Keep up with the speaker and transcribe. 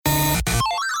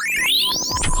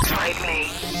Hey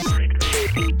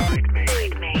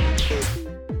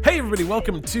everybody,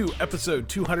 welcome to episode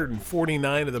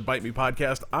 249 of the Bite Me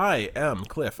podcast. I am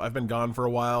Cliff. I've been gone for a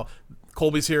while.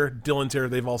 Colby's here, Dylan's here.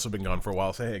 They've also been gone for a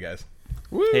while. Say hey guys.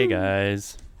 Woo! Hey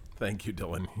guys. Thank you,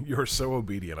 Dylan. You're so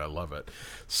obedient. I love it.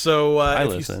 So I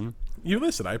listen. You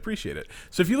listen. I appreciate it.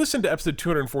 So if you listen to episode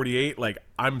 248,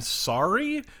 I'm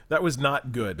sorry. That was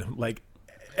not good.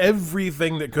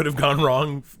 Everything that could have gone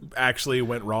wrong actually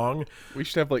went wrong. We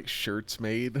should have shirts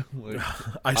made.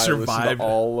 I survived to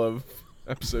all of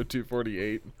episode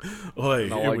 248. All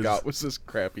I got was this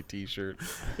crappy t-shirt.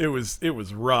 It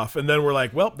was rough. And then we're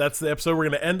like, well, that's the episode we're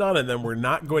going to end on, and then we're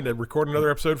not going to record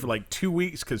another episode for 2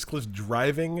 weeks because Cliff's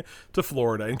driving to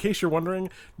Florida. In case you're wondering,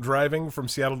 driving from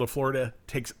Seattle to Florida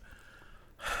takes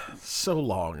so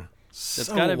long. It's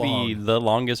got to be the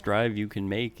longest drive you can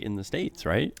make in the States,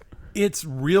 right? It's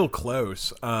real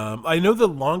close. I know the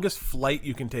longest flight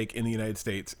you can take in the United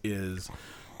States is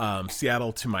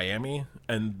Seattle to Miami,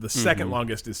 and the second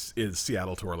longest is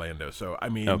Seattle to Orlando. So I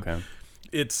mean, okay.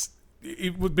 It's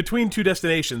between two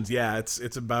destinations. Yeah,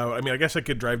 it's about. I mean, I guess I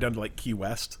could drive down to Key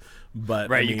West, but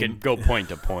right, you can go point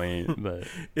to point, but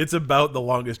it's about the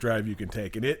longest drive you can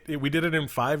take, and we did it in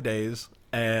 5 days,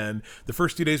 and the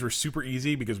first 2 days were super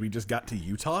easy because we just got to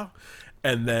Utah.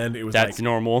 And then it was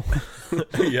normal.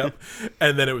 Yep.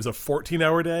 And then it was a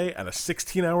 14-hour day and a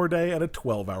 16-hour day and a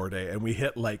 12-hour day. And we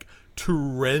hit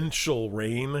torrential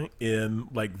rain in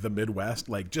the Midwest.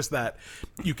 Just that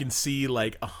you can see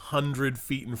 100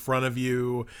 feet in front of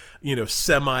you,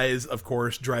 semis, of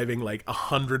course, driving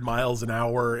 100 miles an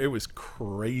hour. It was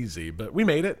crazy, but we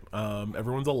made it.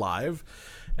 Everyone's alive.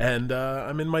 And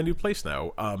I'm in my new place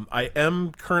now. I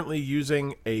am currently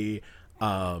using a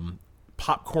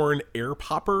popcorn air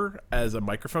popper as a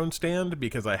microphone stand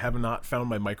because I have not found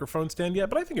my microphone stand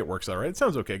yet, but I think it works all right. It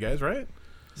sounds okay, guys, right?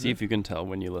 See if you can tell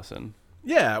when you listen.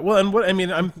 Yeah, well,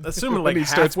 and I'm assuming when he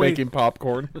starts making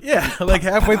popcorn. Yeah,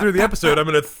 halfway through the episode, I'm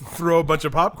going to throw a bunch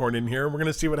of popcorn in here, and we're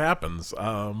going to see what happens.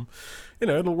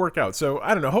 It'll work out. So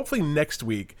I don't know. Hopefully next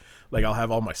week, I'll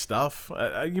have all my stuff.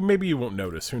 Maybe you won't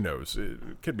notice. Who knows?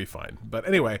 It could be fine. But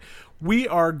anyway, we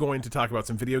are going to talk about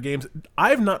some video games.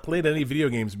 I've not played any video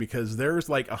games because there's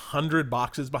 100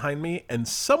 boxes behind me, and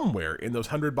somewhere in those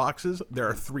 100 boxes, there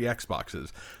are 3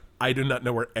 Xboxes. I do not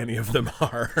know where any of them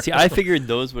are. See, I figured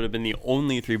those would have been the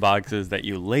only 3 boxes that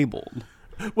you labeled.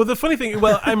 Well, the funny thing,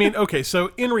 okay,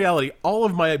 so in reality, all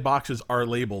of my boxes are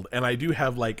labeled, and I do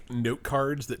have note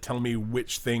cards that tell me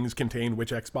which things contain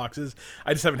which Xboxes.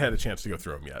 I just haven't had a chance to go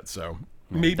through them yet, so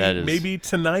maybe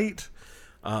tonight.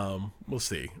 We'll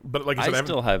see. But like I said, I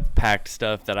still have packed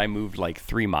stuff that I moved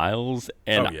 3 miles,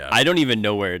 and I don't even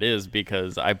know where it is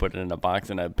because I put it in a box,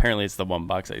 and apparently it's the one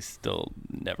box I still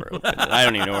never opened. I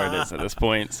don't even know where it is at this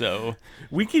point. So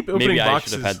we keep opening maybe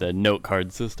boxes. I should have had the note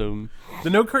card system.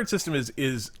 The note card system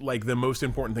is the most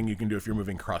important thing you can do if you're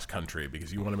moving cross country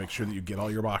because you want to make sure that you get all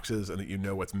your boxes and that you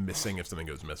know what's missing if something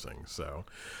goes missing. So,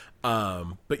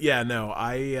 but yeah,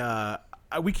 no,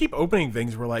 we keep opening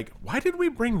things. We're like, why did we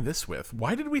bring this with?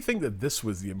 Why did we think that this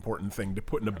was the important thing to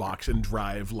put in a box and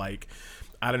drive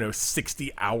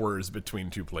 60 hours between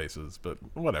 2 places? But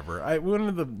whatever. We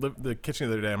went into the kitchen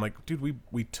the other day. I'm like, dude,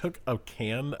 we took a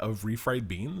can of refried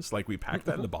beans. We packed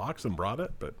that in the box and brought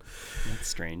it. But that's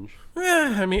strange.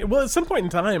 Yeah, I mean, well, at some point in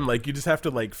time, you just have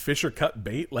to fish or cut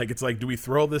bait. It's do we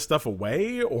throw this stuff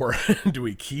away or do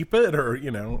we keep it or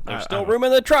there's still room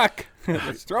in the truck.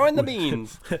 Let's throw in the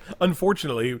beans.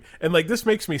 Unfortunately, and this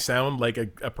makes me sound like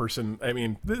a person. I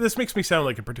mean, this makes me sound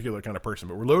like a particular kind of person.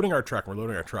 But we're loading our truck,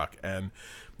 and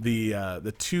we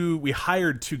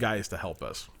hired 2 guys to help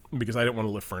us because I didn't want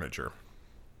to lift furniture.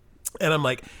 And I'm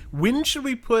like, when should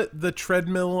we put the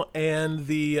treadmill and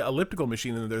the elliptical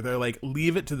machine in there? They're like,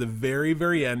 leave it to the very,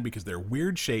 very end because they're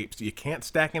weird shapes. You can't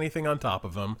stack anything on top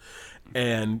of them.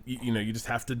 And, you just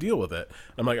have to deal with it.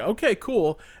 I'm like, okay,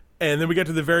 cool. And then we get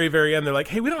to the very, very end. They're like,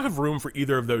 hey, we don't have room for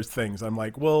either of those things. I'm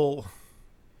like, well,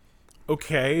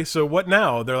 okay, so what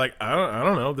now? They're like, I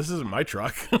don't know. This isn't my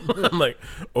truck. I'm like,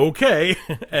 okay.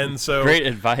 And so great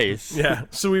advice. Yeah.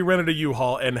 So we rented a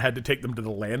U-Haul and had to take them to the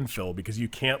landfill because you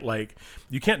can't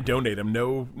donate them.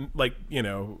 No,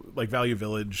 Value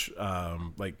Village,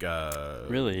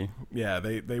 really? Yeah,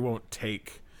 they won't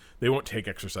take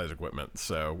exercise equipment.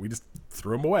 So we just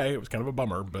threw them away. It was kind of a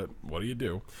bummer, but what do you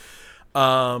do?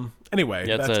 Anyway,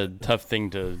 yeah, that's a tough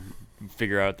thing to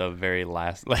figure out the very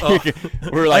last.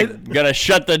 We're gonna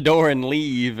shut the door and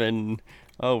leave, and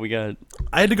Oh,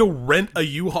 I had to go rent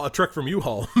a truck from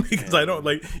U-Haul because I don't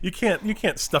you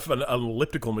can't stuff an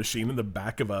elliptical machine in the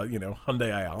back of a Hyundai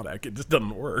Ioniq. It just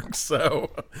doesn't work.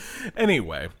 So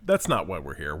anyway, that's not why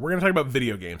we're here. We're gonna talk about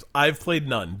video games. I've played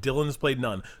none. Dylan's played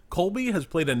none. Colby has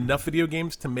played enough video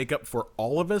games to make up for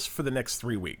all of us for the next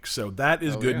 3 weeks. So that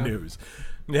is good news.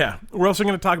 Yeah, we're also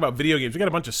going to talk about video games. We got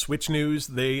a bunch of Switch news.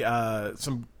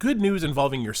 Some good news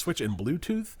involving your Switch and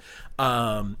Bluetooth.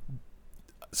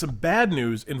 Some bad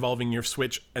news involving your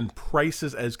Switch and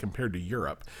prices as compared to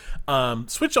Europe.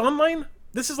 Switch Online.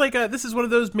 This is one of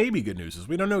those maybe good news.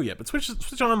 We don't know yet, but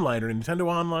Switch Online or Nintendo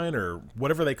Online or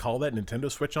whatever they call that, Nintendo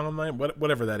Switch Online,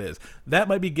 whatever that is, that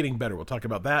might be getting better. We'll talk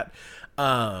about that.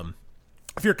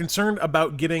 If you're concerned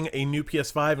about getting a new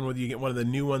PS5 and whether you get one of the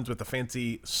new ones with the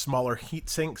fancy, smaller heat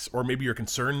sinks, or maybe you're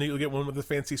concerned that you'll get one with the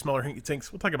fancy, smaller heat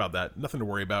sinks, we'll talk about that. Nothing to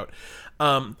worry about.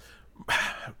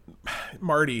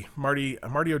 Marty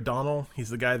O'Donnell, he's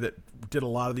the guy that did a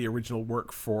lot of the original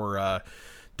work for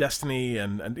Destiny,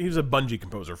 and he was a Bungie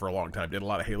composer for a long time, did a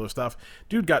lot of Halo stuff.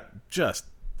 Dude got just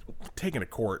taken to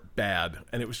court bad,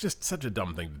 and it was just such a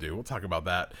dumb thing to do. We'll talk about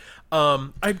that.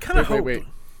 I'd kind of hoped... Wait.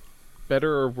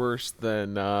 Better or worse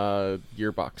than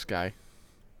Gearbox guy?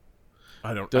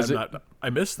 I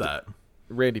missed that.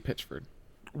 Randy Pitchford.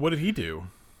 What did he do?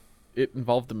 It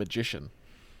involved a magician.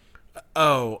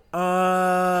 Less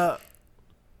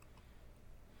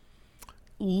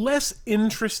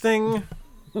interesting,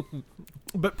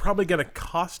 but probably gonna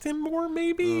cost him more,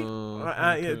 maybe?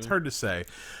 Okay. It's hard to say.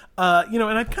 And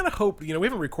I kind of hope, we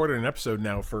haven't recorded an episode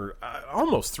now for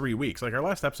almost 3 weeks. Like, our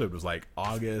last episode was like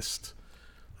August...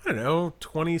 I don't know,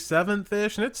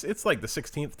 27th-ish, and it's like the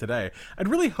 16th today. I'd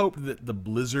really hoped that the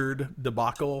Blizzard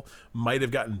debacle might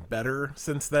have gotten better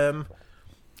since then.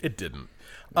 It didn't.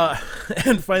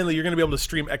 And finally, you're going to be able to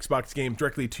stream Xbox games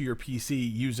directly to your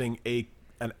PC using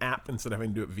an app instead of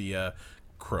having to do it via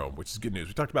Chrome, which is good news.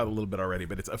 We talked about it a little bit already,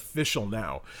 but it's official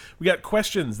now. We got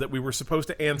questions that we were supposed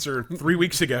to answer 3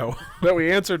 weeks ago. That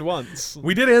we answered once.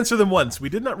 We did answer them once. We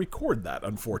did not record that,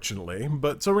 unfortunately,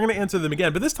 so we're going to answer them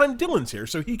again. But this time Dylan's here,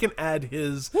 so he can add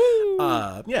his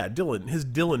his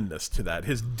Dylan-ness to that,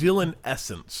 his Dylan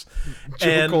essence.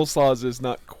 Jim Coleslaws is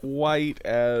not quite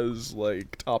as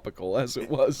topical as it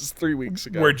was 3 weeks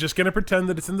ago. We're just going to pretend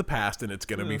that it's in the past and it's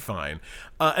going to be fine.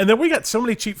 And then we got so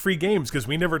many cheap free games because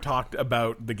we never talked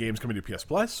about the games coming to PS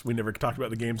Plus. We never talked about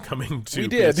the games coming to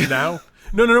PS Now.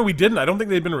 No, we didn't. I don't think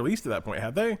they'd been released at that point,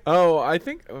 had they? Oh, I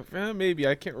think maybe.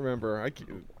 I can't remember.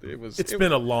 It's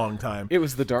been a long time. It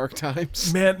was the dark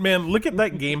times. Man, look at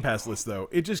that Game Pass list though.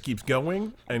 It just keeps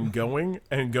going and going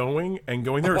and going and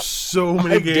going. There are so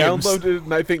many games. I downloaded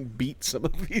and I think beat some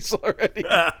of these already.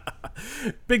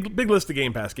 Big list of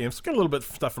Game Pass games. Got a little bit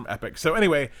of stuff from Epic. So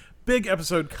anyway, big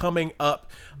episode coming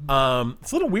up.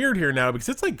 It's a little weird here now because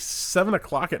it's like 7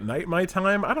 o'clock at night my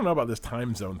time. I don't know about this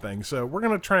time zone thing, so we're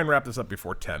going to try and wrap this up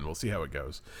before 10. We'll see how it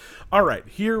goes. All right,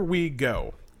 here we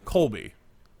go. Colby,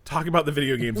 talk about the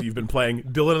video games that you've been playing.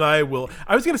 Dylan and I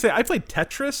was going to say, I played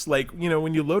Tetris.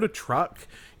 When you load a truck,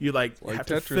 you have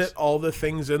Tetris. To fit all the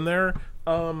things in there.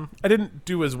 I didn't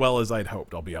do as well as I'd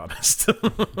hoped, I'll be honest.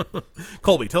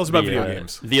 Colby, tell us about video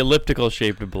games. The elliptical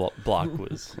shaped block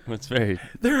was very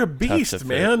They're a beast,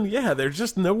 man. Yeah, they're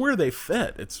just nowhere they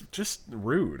fit. It's just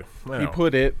rude. He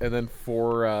put it, and then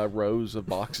 4 rows of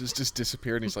boxes just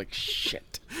disappeared, and he's like,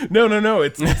 shit. No.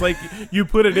 It's like you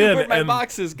put it in. Where'd my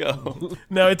boxes go?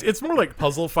 No, it's more like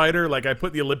Puzzle Fighter. Like, I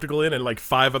put the elliptical in, and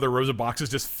 5 other rows of boxes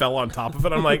just fell on top of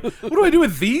it. I'm like, what do I do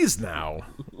with these now?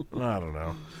 I don't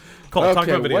know. Cole, talk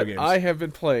about video games. I have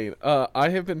been playing. I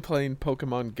have been playing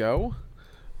Pokemon Go.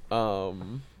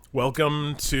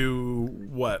 Welcome to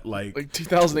what, like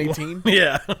 2018?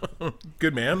 Yeah.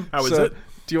 Good man. How is it?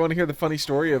 Do you want to hear the funny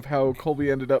story of how Colby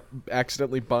ended up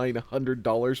accidentally buying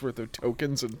 $100 worth of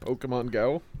tokens in Pokemon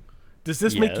Go? Does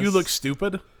this make you look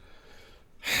stupid?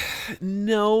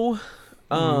 No.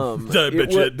 I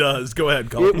bet you it does. Go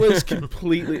ahead, Colby. It was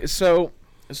completely so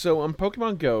on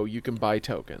Pokemon Go you can buy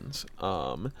tokens.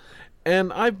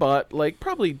 And I bought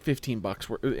probably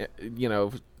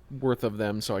 $15 worth of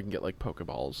them so I can get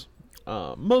Pokeballs.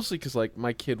 Mostly because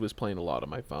my kid was playing a lot on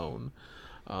my phone.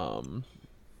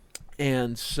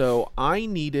 And so I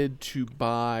needed to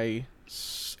buy,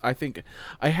 I think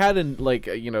I had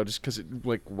just because it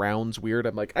rounds weird.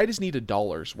 I'm like, I just need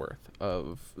 $1 worth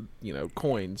of,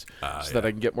 coins so that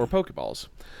I can get more Pokeballs.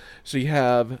 So you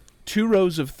have 2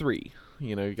 rows of 3.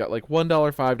 You got $1, $5,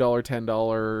 $10,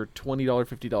 $20,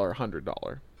 $50,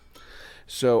 $100.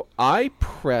 So I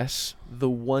press the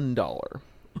 $1.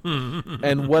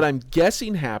 And what I'm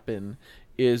guessing happened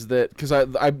is that because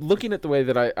I'm looking at the way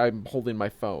that I'm holding my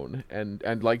phone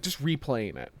and like just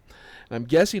replaying it. And I'm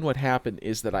guessing what happened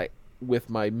is that with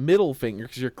my middle finger,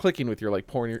 because you're clicking with your like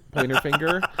pointer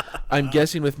finger, I'm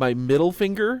guessing with my middle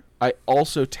finger, I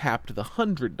also tapped the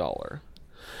 $100.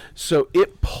 So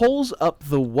it pulls up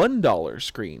the $1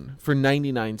 screen for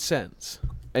 99 cents.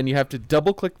 And you have to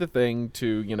double click the thing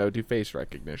to, do face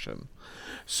recognition.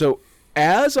 So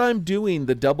as I'm doing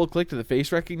the double click to the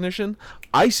face recognition,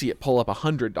 I see it pull up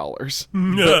 $100.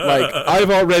 But like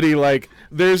I've already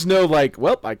there's no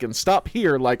well, I can stop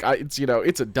here. It's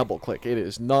it's a double click. It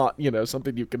is not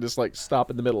something you can just stop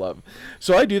in the middle of.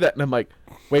 So I do that and I'm like,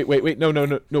 wait,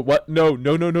 no, what?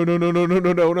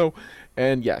 No.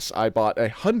 And yes, I bought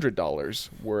 $100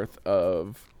 worth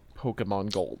of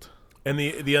Pokemon Gold. And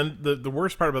the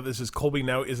worst part about this is Colby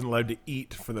now isn't allowed to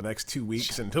eat for the next 2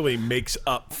 weeks until he makes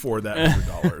up for that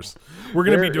 $100. We're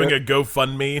going to be doing a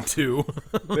GoFundMe too.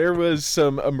 There was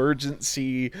some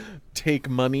emergency take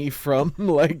money from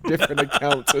different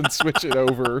accounts and switch it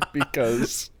over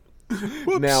because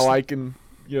now I can.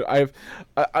 I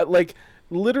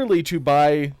literally to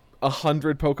buy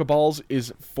 100 Pokeballs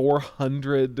is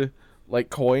 400.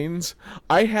 Coins.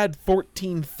 I had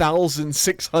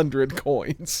 14,600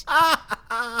 coins.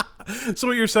 So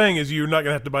what you're saying is you're not going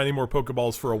to have to buy any more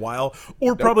Pokeballs for a while,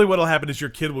 or probably what'll happen is your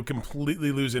kid will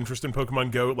completely lose interest in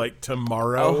Pokemon Go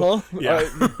tomorrow.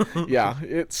 Yeah.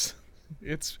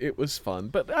 It was fun,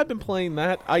 but I've been playing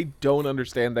that. I don't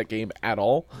understand that game at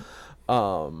all.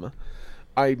 I'm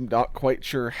not quite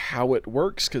sure how it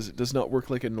works because it does not work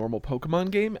like a normal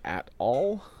Pokemon game at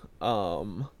all.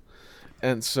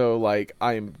 And so,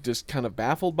 I'm just kind of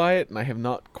baffled by it, and I have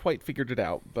not quite figured it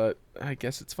out. But I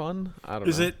guess it's fun. I don't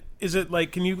know. Is it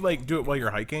can you do it while you're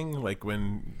hiking?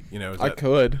 When I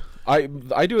could. I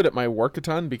do it at my work a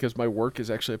ton because my work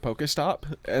is actually a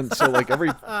Pokestop, and so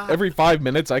every 5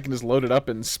 minutes I can just load it up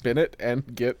and spin it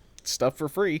and get stuff for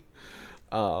free.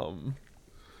 So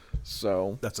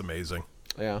that's amazing.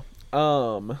 Yeah.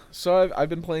 So I've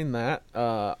been playing that.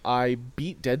 I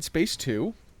beat Dead Space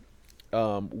 2.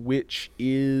 Which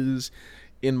is,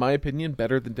 in my opinion,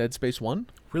 better than Dead Space 1.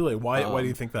 Really? Why do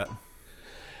you think that?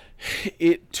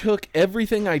 It took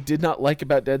everything I did not like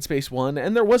about Dead Space 1,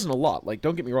 and there wasn't a lot.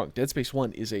 Don't get me wrong, Dead Space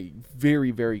 1 is a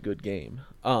very, very good game.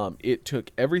 It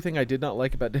took everything I did not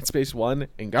like about Dead Space 1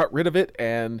 and got rid of it,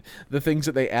 and the things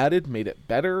that they added made it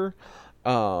better.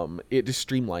 It just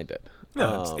streamlined it.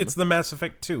 Yeah, it's the Mass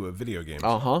Effect 2 of video games.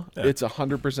 Yeah. It's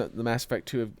 100% the Mass Effect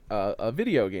 2 of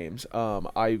video games.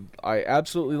 I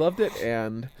absolutely loved it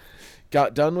and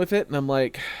got done with it, and I'm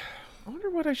like, I wonder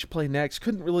what I should play next.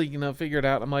 Couldn't really, figure it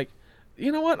out. I'm like,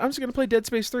 you know what? I'm just going to play Dead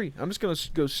Space 3. I'm just going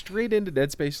to go straight into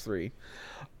Dead Space 3.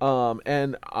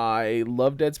 And I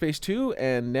love Dead Space 2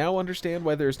 and now understand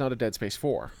why there's not a Dead Space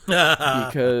 4.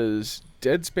 Because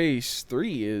Dead Space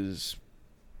 3 is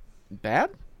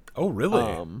bad. Oh,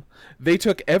 really? They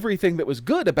took everything that was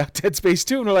good about Dead Space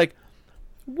 2 and were like,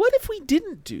 what if we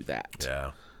didn't do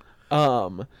that?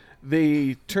 Yeah.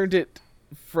 They turned it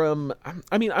from,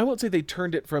 I won't say they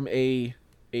turned it from a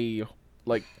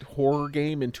horror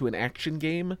game into an action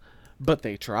game, but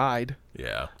they tried.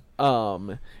 Yeah.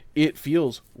 It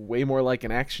feels way more like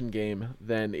an action game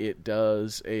than it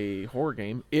does a horror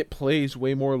game. It plays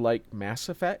way more like Mass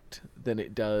Effect than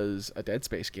it does a Dead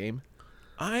Space game.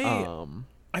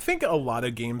 I think a lot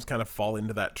of games kind of fall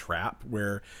into that trap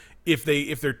where if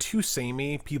they're too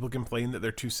samey, people complain that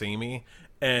they're too samey,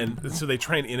 and so they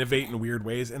try and innovate in weird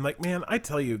ways. And man, I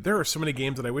tell you, there are so many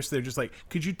games that I wish they're just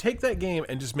could you take that game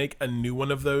and just make a new one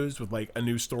of those with a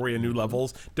new story and new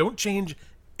levels? Don't change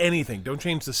anything. Don't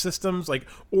change the systems,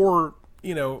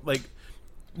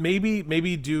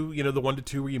 maybe do the 1 to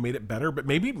 2 where you made it better, but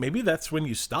maybe that's when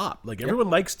you stop. Everyone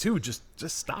likes 2, just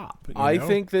stop. I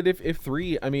think that if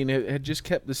 3, it had just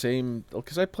kept the same,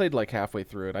 because I played halfway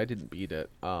through it. I didn't beat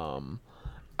it. I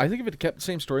think if it kept the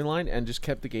same storyline and just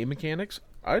kept the game mechanics,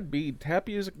 I'd be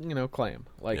happy as clam.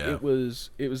 It was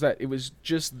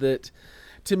just that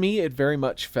to me it very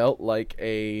much felt like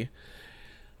a.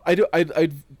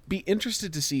 I'd be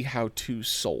interested to see how 2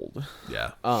 sold.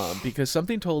 Yeah. Because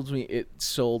something told me it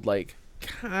sold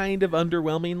kind of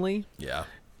underwhelmingly. Yeah.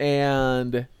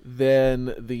 And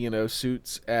then the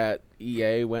suits at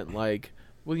EA went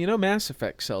well, Mass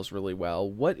Effect sells really well.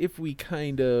 What if we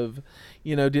kind of,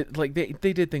 did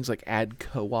they did things like add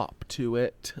co-op to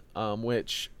it,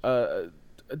 which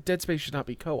Dead Space should not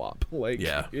be co-op.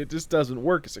 It just doesn't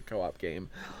work as a co-op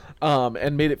game.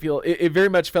 And made it feel, it very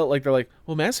much felt like they're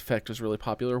well, Mass Effect was really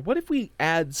popular. What if we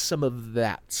add some of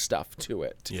that stuff to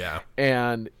it? Yeah.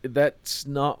 And that's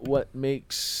not what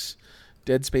makes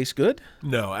Dead Space good.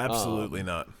 No, absolutely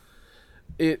not.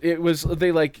 It was,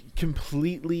 they like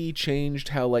completely changed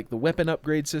how like the weapon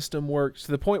upgrade system works,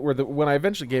 to the point where when I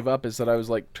eventually gave up is that I was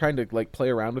like trying to like play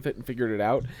around with it and figured it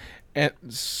out, and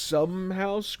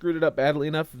somehow screwed it up badly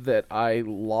enough that I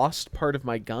lost part of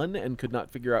my gun and could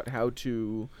not figure out how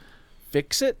to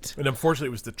fix it. And unfortunately,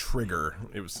 it was the trigger.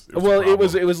 It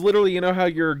was literally, you know how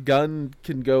your gun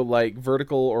can go like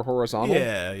vertical or horizontal?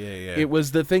 Yeah. It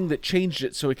was the thing that changed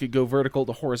it so it could go vertical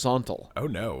to horizontal. Oh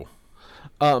no.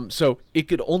 So it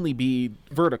could only be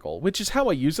vertical, which is how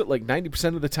I use it like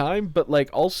 90% of the time. But like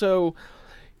also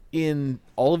in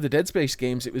all of the Dead Space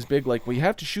games, it was big. Like, we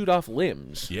have to shoot off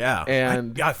limbs. Yeah.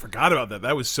 And I forgot about that.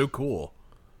 That was so cool.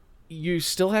 You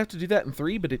still have to do that in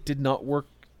 3, but it did not work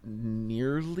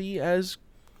nearly as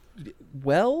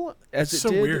well as it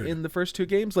did weird. In the first 2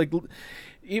 games. Like,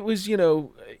 it was, you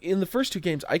know, in the first 2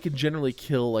 games, I could generally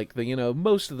kill, like, the, you know,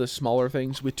 most of the smaller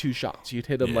things with 2 shots. You'd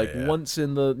hit them, once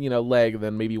in the, you know, leg,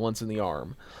 then maybe once in the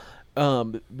arm.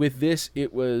 With this,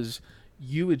 it was,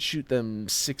 you would shoot them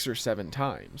 6 or 7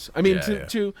 times. I mean,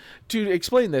 to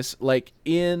explain this, like,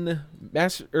 in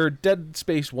Dead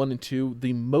Space 1 and 2,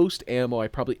 the most ammo I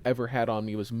probably ever had on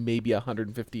me was maybe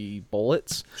 150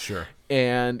 bullets. Sure.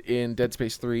 And in Dead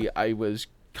Space 3, I was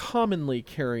commonly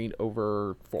carrying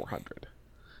over 400.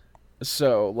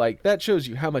 So, like, that shows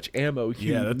you how much ammo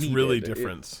you Yeah, that's needed. really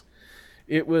different.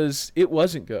 It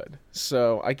wasn't good.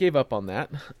 So, I gave up on that.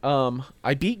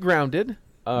 I beat Grounded.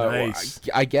 Nice.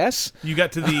 I guess. You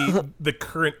got to the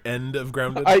current end of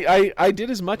Grounded? I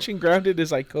did as much in Grounded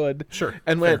as I could. Sure.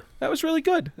 And went, that was really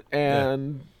good.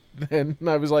 And then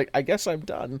I was like, I guess I'm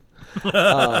done. When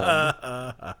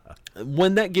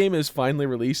that game is finally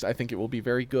released, I think it will be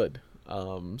very good.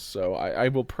 So I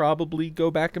will probably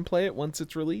go back and play it once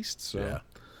it's released. So yeah.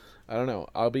 I don't know.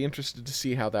 I'll be interested to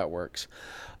see how that works.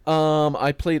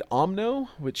 I played Omno,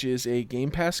 which is a Game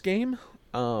Pass game.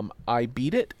 I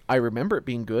beat it. I remember it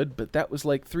being good, but that was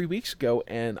like 3 weeks ago,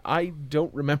 and I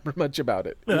don't remember much about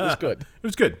it. It was good. It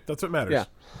was good. That's what matters. Yeah.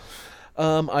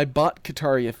 I bought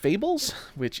Kataria Fables,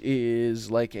 which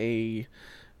is like a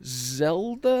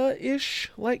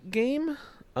Zelda-ish like game,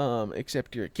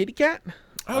 except you're a kitty cat.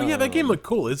 Oh yeah, that game looked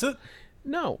cool. Is it?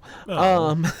 No.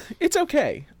 Oh. It's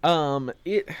okay.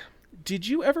 Did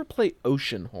you ever play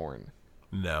Oceanhorn?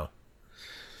 No.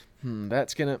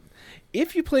 That's gonna...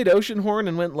 If you played Oceanhorn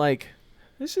and went like,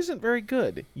 this isn't very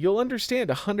good, you'll understand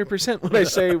 100% when I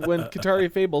say when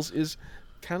Kataria Fables is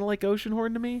kind of like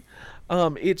Oceanhorn to me.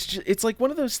 It's like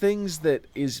one of those things that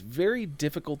is very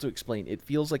difficult to explain. It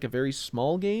feels like a very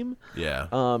small game. Yeah.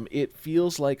 It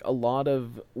feels like a lot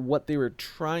of what they were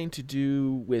trying to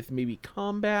do with maybe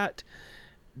combat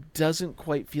doesn't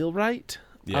quite feel right.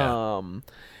 Yeah.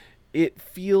 It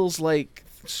feels like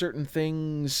certain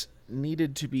things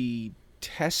needed to be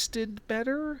tested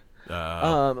better.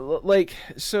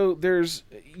 So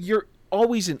you're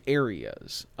always in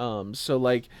areas. So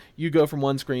like you go from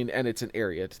one screen and it's an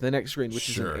area to the next screen, which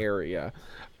is an area.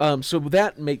 So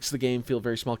that makes the game feel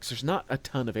very small because there's not a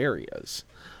ton of areas.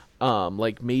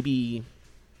 Like maybe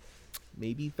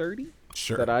 30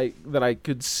 that I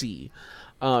could see.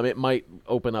 It might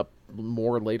open up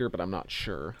more later, but I'm not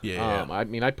sure. Yeah. I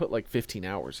mean, I put like 15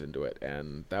 hours into it,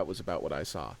 and that was about what I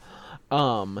saw.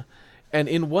 And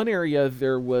in one area,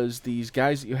 there was these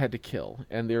guys that you had to kill,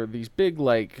 and they're these big,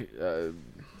 like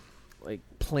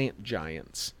plant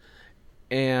giants,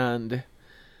 and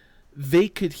they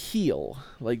could heal.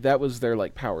 Like, that was their,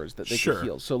 like, powers, that they could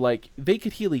heal. So, like, they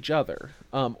could heal each other,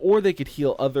 or they could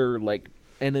heal other, like,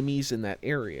 enemies in that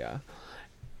area.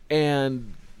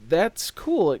 And that's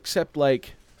cool, except,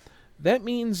 like, that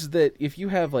means that if you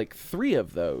have like 3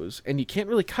 of those, and you can't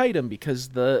really kite them because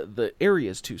the area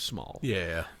is too small.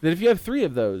 Yeah. That if you have 3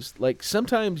 of those, like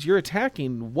sometimes you're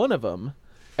attacking one of them,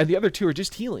 and the other 2 are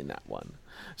just healing that one.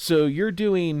 So you're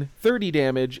doing 30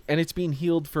 damage, and it's being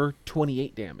healed for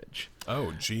 28 damage.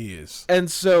 Oh, jeez.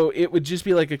 And so it would just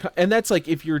be like and that's like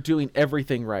if you're doing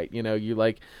everything right, you know,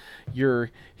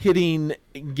 you're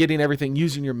getting everything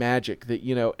using your magic that,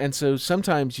 you know, and so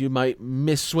sometimes you might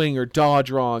miss swing or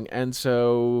dodge wrong, and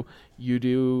so you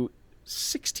do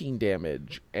 16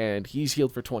 damage and he's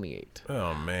healed for 28.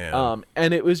 Oh man.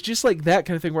 And it was just like that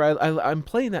kind of thing where I'm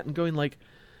playing that and going like,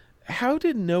 how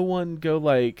did no one go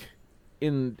like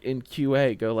in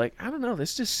QA go like, I don't know,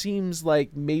 this just seems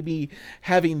like maybe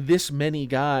having this many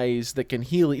guys that can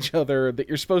heal each other, that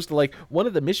you're supposed to, like, one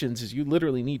of the missions is you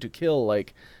literally need to kill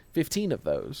like 15 of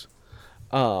those.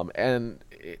 And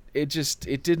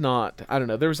it did not, I don't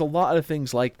know, there was a lot of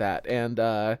things like that. And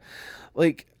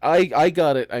like I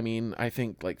got it, I mean, I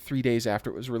think like 3 days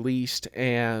after it was released,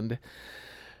 and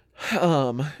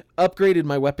upgraded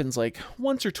my weapons like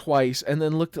once or twice, and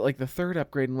then looked at like the third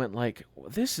upgrade and went like,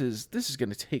 this is going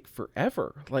to take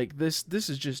forever. Like this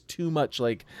is just too much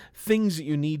like things that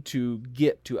you need to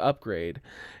get to upgrade.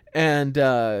 And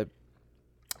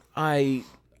I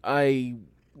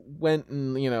went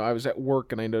and, I was at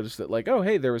work and I noticed that like, oh,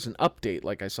 hey, there was an update.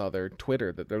 Like I saw their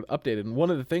Twitter that they're updated. And one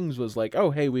of the things was like,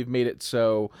 oh, hey, we've made it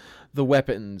so the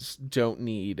weapons don't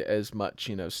need as much,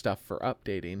 stuff for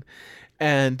updating.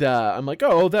 And I'm like,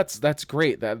 oh, that's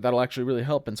great. That'll actually really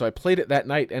help. And so I played it that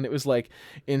night, and it was like,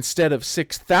 instead of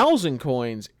 6,000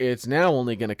 coins, it's now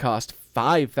only going to cost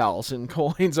 5,000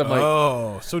 coins. I'm like,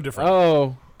 oh, so different.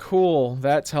 Oh, cool.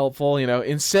 That's helpful.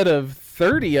 Instead of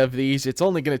 30 of these, it's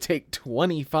only going to take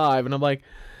 25. And I'm like,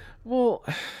 well,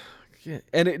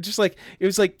 and it just like, it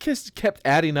was like kept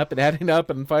adding up.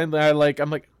 And finally I'm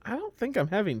like, I don't think I'm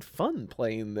having fun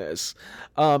playing this.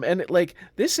 And it, like,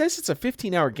 this says it's a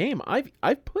 15-hour game.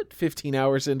 I've put 15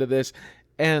 hours into this,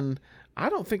 and I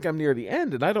don't think I'm near the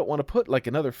end, and I don't want to put like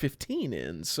another 15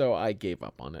 in. So I gave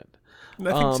up on it. And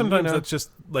I think sometimes that's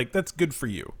just like, that's good for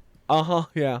you.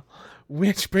 Yeah.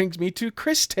 Which brings me to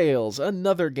Cris Tales,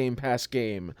 another Game Pass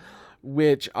game,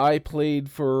 which I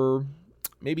played for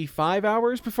maybe 5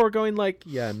 hours before going like,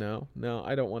 yeah, no,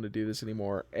 I don't want to do this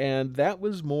anymore. And that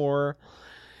was more,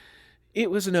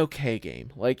 it was an okay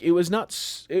game. Like it was not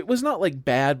like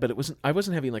bad, but I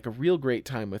wasn't having like a real great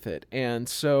time with it. And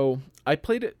so I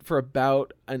played it for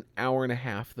about an hour and a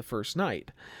half the first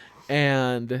night.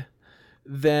 And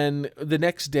then the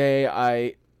next day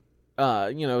I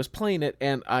was playing it,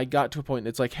 and I got to a point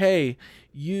that's like, hey,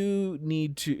 do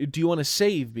you want to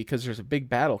save because there's a big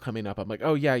battle coming up? I'm like,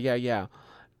 oh yeah.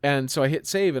 And so I hit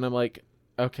save, and I'm like,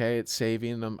 okay, it's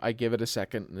saving. And I give it a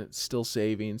second, and it's still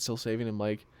saving. I'm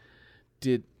like,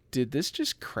 did this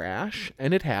just crash?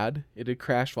 And it had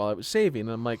crashed while I was saving.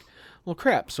 And I'm like, well,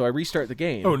 crap. So I restart the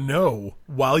game. Oh no!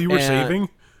 While you were saving?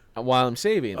 While I'm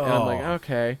saving, and I'm like,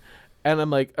 okay. And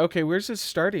I'm like, okay, where's this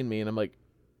starting me? And I'm like,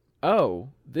 oh,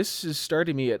 this is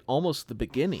starting me at almost the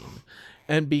beginning.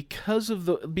 And because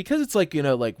it's like,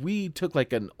 like we took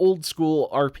like an old school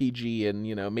RPG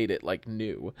and, made it like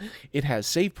new, it has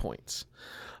save points.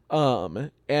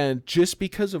 And just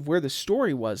because of where the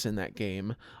story was in that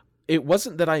game, it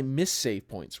wasn't that I missed save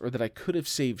points or that I could have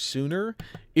saved sooner.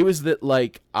 It was that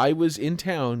like I was in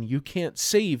town, you can't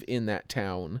save in that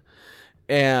town.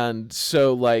 And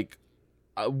so like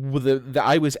I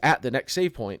was at the next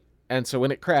save point. And so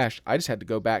when it crashed, I just had to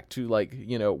go back to like,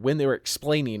 when they were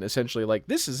explaining essentially like,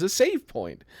 this is a save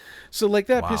point. So like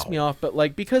that pissed me off. But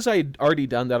like, because I'd already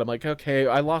done that, I'm like, okay,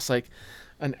 I lost like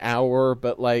an hour,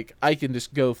 but like I can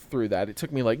just go through that. It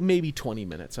took me like maybe 20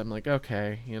 minutes. I'm like,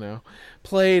 okay,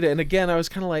 played. And again, I was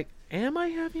kind of like, am I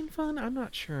having fun? I'm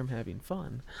not sure I'm having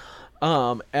fun.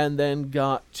 And then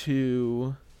got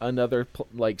to another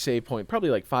like save point,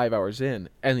 probably like 5 hours in,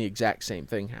 and the exact same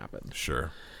thing happened.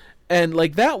 Sure. And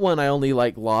like that one, I only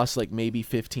like lost like maybe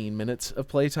 15 minutes of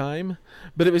playtime,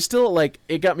 but it was still like,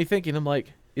 it got me thinking. I'm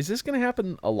like, is this going to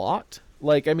happen a lot?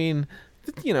 Like, I mean,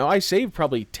 I saved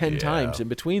probably 10 times in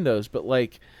between those, but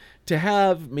like to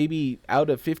have maybe out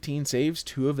of 15 saves,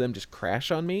 2 of them just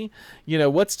crash on me,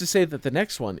 what's to say that the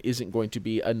next one isn't going to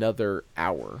be another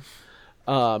hour?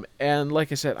 And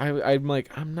like I said, I'm like,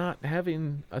 I'm not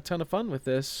having a ton of fun with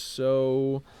this,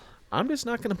 so I'm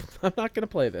not gonna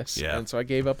play this. Yeah. And so I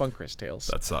gave up on Cris Tales.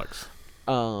 That sucks.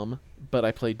 But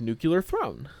I played Nuclear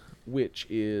Throne, which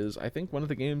is, I think, one of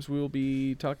the games we will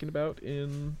be talking about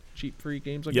in cheap free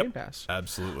games on Game Pass.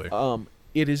 Absolutely.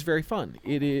 It is very fun.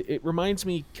 It reminds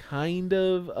me kind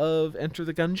of Enter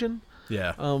the Gungeon.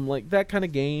 Yeah. Like that kind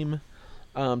of game.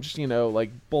 Just,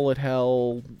 like bullet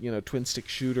hell, twin stick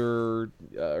shooter,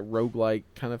 roguelike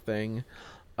kind of thing.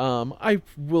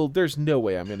 There's no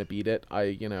way I'm going to beat it.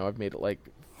 I've made it like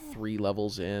 3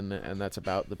 levels in, and that's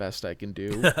about the best I can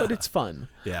do, but it's fun.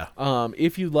 Yeah.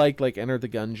 If you like Enter the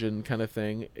Gungeon kind of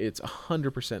thing, it's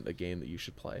 100% a game that you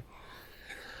should play.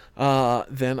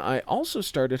 Then I also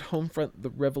started Homefront: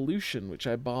 The Revolution, which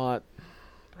I bought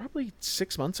probably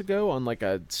 6 months ago on like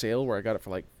a sale where I got it for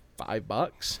like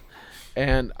 $5,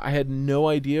 and I had no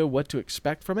idea what to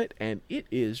expect from it, and it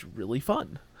is really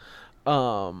fun.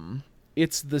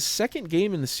 It's the second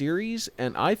game in the series,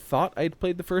 and I thought I'd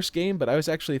played the first game, but I was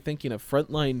actually thinking of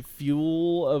Frontline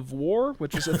Fuel of War,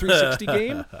 which is a 360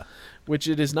 game, which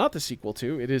it is not the sequel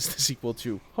to. It is the sequel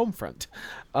to Homefront,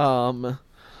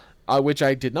 which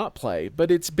I did not play.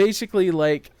 But it's basically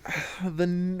like the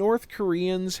North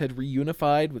Koreans had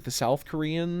reunified with the South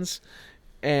Koreans,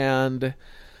 and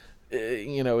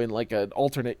in like an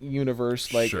alternate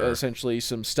universe, like essentially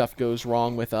some stuff goes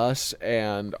wrong with us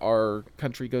and our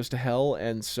country goes to hell,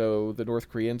 and so the North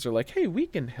Koreans are like, hey, we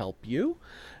can help you,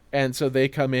 and so they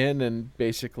come in and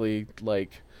basically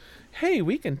like, hey,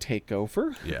 we can take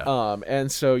over.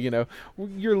 And so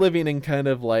you're living in kind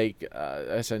of like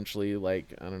essentially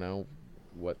like, I don't know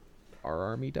what our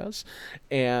army does,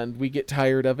 and we get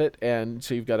tired of it, and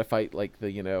so you've got to fight like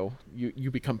the you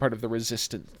become part of the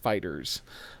resistant fighters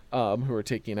who are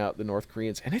taking out the North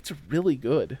Koreans, and it's really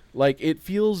good. Like, it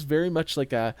feels very much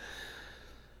like a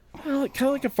kind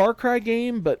of like a Far Cry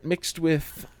game, but mixed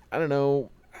with, I don't know,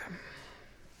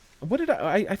 what did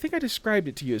I think I described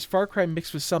it to you as Far Cry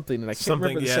mixed with something, and I can't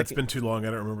remember the second. It's been too long, I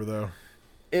don't remember though.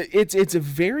 It's a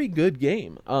very good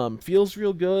game. Feels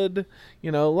real good.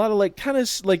 A lot of like kind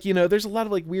of like there's a lot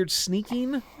of like weird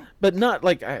sneaking, but not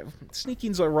like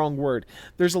sneaking's the wrong word.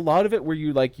 There's a lot of it where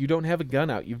you don't have a gun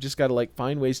out. You've just got to like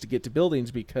find ways to get to buildings,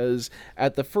 because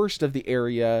at the first of the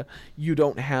area you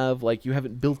don't have like, you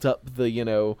haven't built up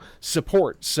the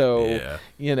support. So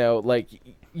like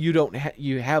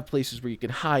you have places where you can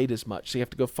hide as much, so you have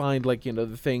to go find like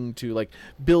the thing to like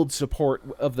build support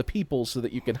of the people so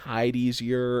that you can hide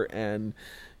easier, and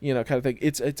kind of thing.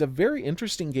 It's a very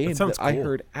interesting game that cool. I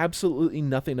heard absolutely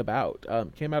nothing about.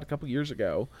 Came out a couple years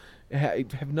ago. I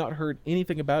have not heard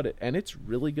anything about it, and it's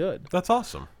really good. That's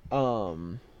awesome.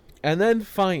 And then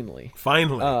finally,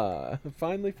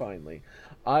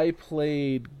 I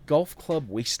played Golf Club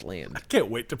Wasteland. I can't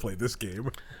wait to play this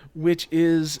game. Which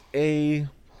is a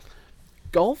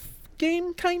golf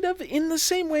game, kind of, in the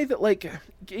same way that like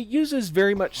it uses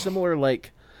very much similar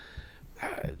like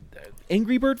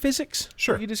Angry Bird physics.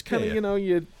 Sure. You just kind of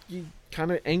you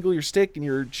kind of angle your stick and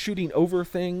you're shooting over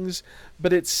things,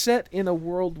 but it's set in a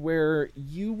world where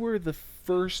you were the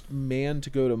first man to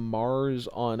go to Mars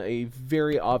on a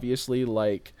very obviously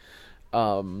like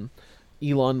Elon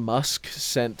Musk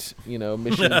sent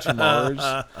mission to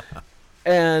Mars.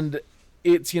 And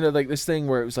it's like this thing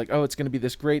where it was like, oh, it's going to be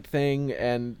this great thing,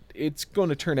 and it's going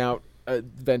to turn out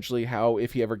eventually how,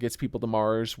 if he ever gets people to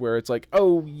Mars, where it's like,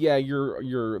 oh yeah,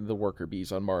 you're the worker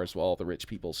bees on Mars while all the rich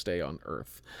people stay on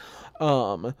Earth.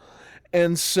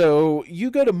 And so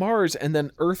you go to Mars, and then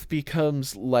Earth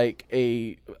becomes like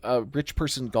a rich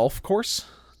person golf course.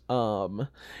 And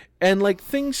like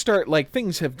things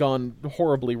have gone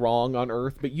horribly wrong on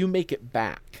Earth, but you make it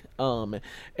back. And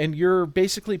you're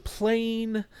basically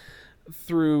playing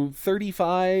through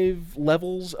 35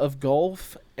 levels of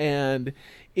golf, and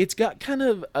it's got kind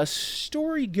of a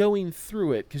story going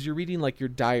through it, because you're reading like your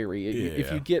diary.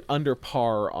 If you get under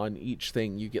par on each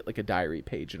thing, you get like a diary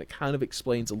page, and it kind of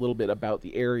explains a little bit about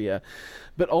the area.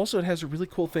 But also it has a really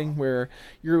cool thing where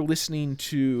you're listening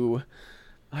to,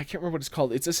 I can't remember what it's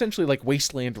called. It's essentially like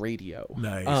Wasteland Radio.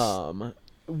 Nice.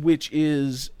 Which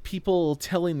is people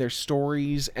telling their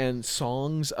stories and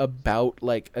songs about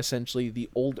like essentially the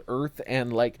old Earth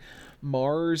and like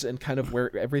Mars and kind of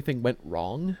where everything went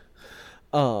wrong.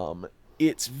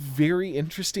 It's very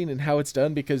interesting in how it's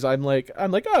done, because I'm like,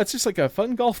 oh, it's just like a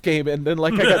fun golf game, and then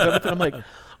like I got done with it, I'm like,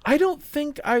 I don't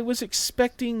think I was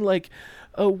expecting like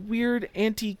a weird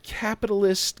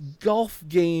anti-capitalist golf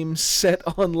game set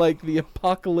on like the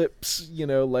apocalypse,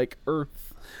 like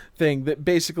Earth thing that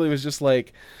basically was just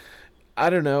like, I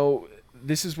don't know,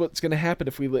 this is what's going to happen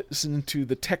if we listen to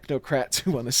the technocrats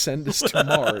who want to send us to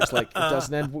Mars. Like,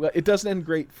 it doesn't end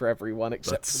great for everyone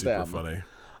except for them. That's super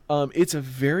funny. It's a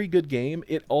very good game.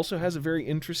 It also has a very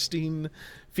interesting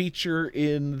feature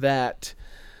in that,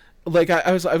 like,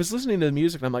 I was listening to the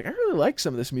music, and I'm like, I really like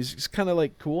some of this music. It's kind of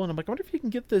like cool, and I'm like, I wonder if you can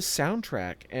get this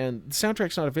soundtrack. And the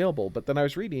soundtrack's not available. But then I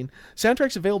was reading,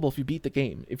 soundtrack's available if you beat the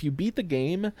game. If you beat the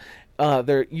game,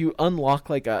 you unlock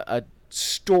like a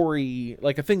story,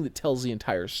 like a thing that tells the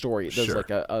entire story. It does like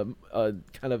a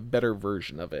kind of better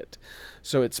version of it.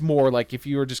 So it's more like if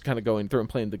you were just kind of going through and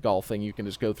playing the golf thing, you can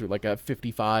just go through like a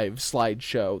 55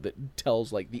 slideshow that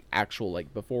tells like the actual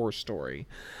like before story.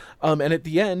 And at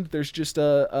the end, there's just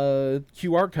a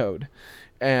QR code,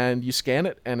 and you scan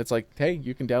it, and it's like, hey,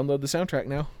 you can download the soundtrack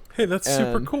now. Hey, that's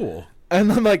super cool.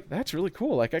 And I'm like, that's really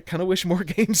cool. Like, I kind of wish more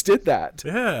games did that.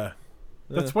 Yeah,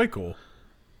 that's way cool.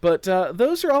 But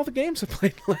those are all the games I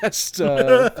played the last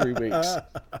 3 weeks.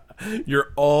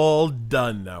 You're all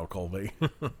done now, Colby.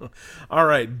 All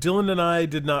right, Dylan and I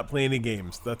did not play any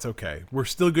games. That's okay. We're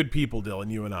still good people,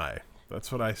 Dylan, you and I.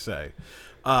 That's what I say.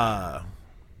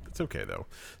 It's okay, though.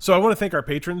 So I want to thank our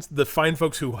patrons, the fine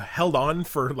folks who held on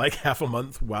for like half a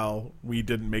month while we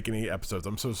didn't make any episodes.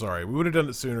 I'm so sorry. We would have done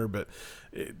it sooner, but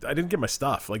I didn't get my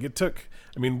stuff. Like, it took,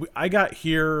 I got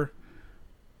here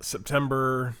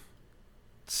September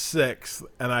 6th,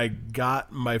 and I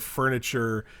got my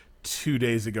furniture 2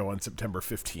 days ago on September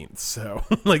 15th. So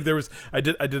like I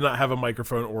did not have a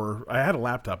microphone, or I had a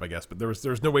laptop, I guess, but there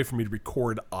was no way for me to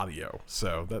record audio.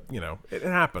 So that, it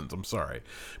happens. I'm sorry.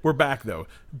 We're back though.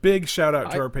 Big shout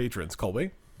out to our patrons.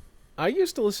 Colby? I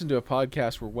used to listen to a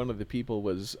podcast where one of the people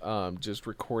was just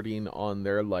recording on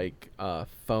their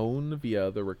phone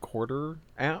via the recorder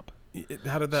app.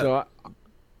 How did that? So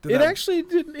actually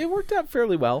didn't. It worked out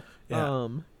fairly well. Yeah.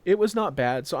 It was not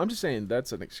bad. So I'm just saying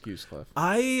that's an excuse, Cliff.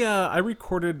 I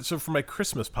recorded, so for my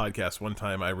Christmas podcast one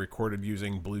time, I recorded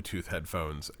using Bluetooth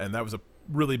headphones, and that was a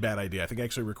really bad idea. I think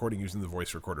actually recording using the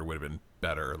voice recorder would have been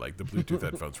better. Like the Bluetooth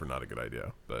headphones were not a good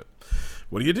idea, but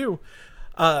what do you do?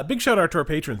 Big shout out to our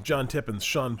patrons, John Tippins,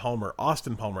 Sean Palmer,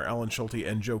 Austin Palmer, Alan Schulte,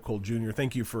 and Joe Cole Jr.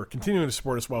 Thank you for continuing to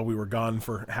support us while we were gone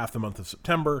for half the month of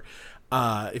September.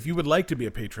 If you would like to be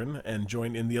a patron and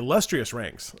join in the illustrious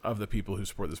ranks of the people who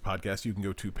support this podcast, you can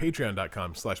go to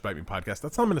patreon.com/BiteMePodcast.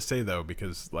 That's all I'm going to say, though,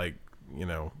 because, we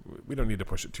don't need to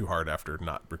push it too hard after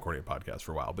not recording a podcast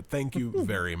for a while. But thank you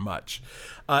very much.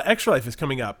 Extra Life is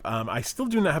coming up. I still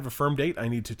do not have a firm date. I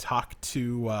need to talk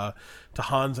to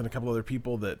Hans and a couple other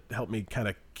people that help me kind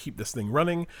of keep this thing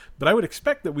running. But I would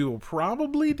expect that we will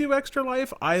probably do Extra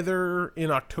Life either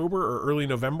in October or early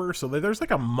November. So there's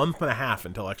like a month and a half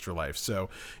until Extra Life. So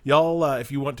y'all, if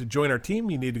you want to join our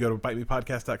team, you need to go to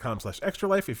bitemepodcast.com/Extra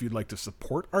Life. If you'd like to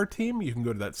support our team, you can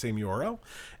go to that same URL.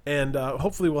 And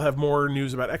hopefully we'll have more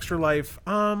news about Extra Life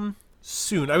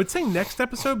soon. I would say next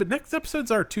episode, but next episode's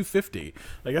our 250.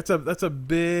 Like that's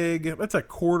a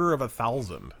quarter of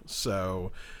 1,000.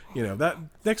 So that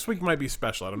next week might be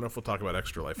special. I don't know if we'll talk about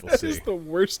Extra Life. We'll see. That is the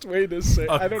worst way to say.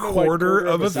 I don't know why quarter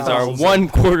of 1,000. This is our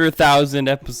 1/4,000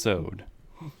 episode.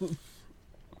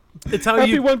 It's how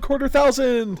Happy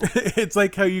 1/4,000. It's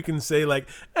like how you can say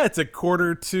it's a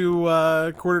quarter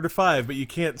to 5, but you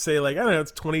can't say I don't know,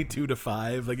 it's 22 to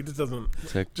 5. Like it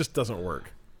just doesn't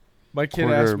work. My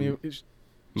kid asked me, she's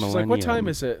like, "What time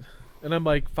is it?" And I'm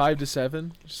like, 5 to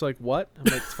 7. She's like, "What?" I'm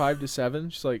like, "It's 5 to 7."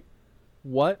 She's like,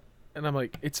 "What?" And I'm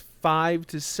like, "It's 5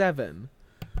 to 7.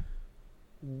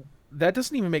 That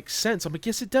doesn't even make sense." I'm like,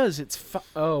 "Yes, it does.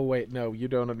 Oh wait, no, you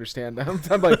don't understand." I'm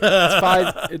like,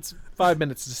 It's 5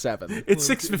 minutes to 7. It's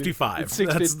 6:55. It's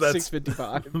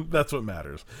 6:55. That's what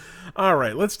matters. All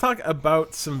right, let's talk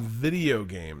about some video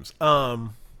games.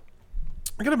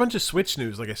 I got a bunch of Switch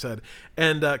news, like I said,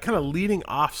 and kind of leading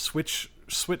off Switch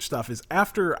stuff is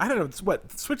after, I don't know,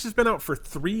 Switch has been out for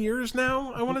 3 years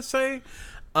now, I want to say.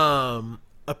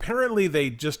 Apparently they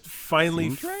just finally...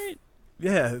 Seems right.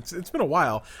 Yeah, it's been a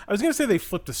while. I was going to say they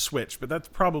flipped a switch, but that's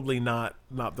probably not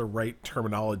the right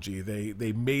terminology.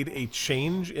 They made a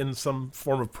change in some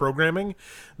form of programming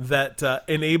that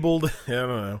enabled I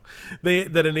don't know.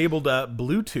 That enabled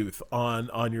Bluetooth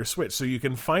on your Switch, so you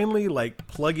can finally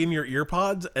plug in your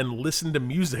earpods and listen to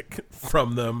music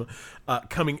from them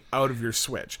coming out of your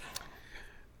Switch.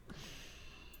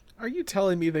 Are you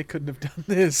telling me they couldn't have done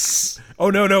this? Oh,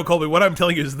 no, Colby. What I'm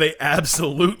telling you is they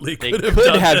absolutely could have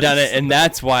done it, and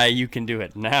that's why you can do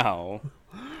it now.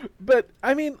 But,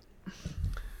 I mean,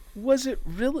 was it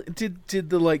really... Did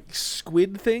the,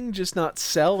 squid thing just not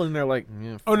sell, and they're like...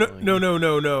 Yeah, oh,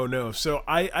 no. So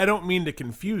I don't mean to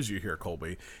confuse you here,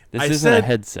 Colby. This isn't a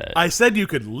headset. I said you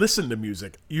could listen to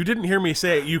music. You didn't hear me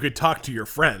say you could talk to your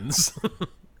friends.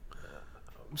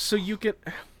 So you can...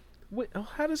 Wait,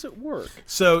 how does it work?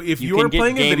 So if you are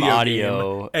playing a video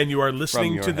audio game and you are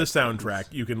listening to the soundtrack,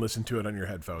 you can listen to it on your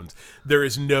headphones. There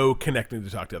is no connecting to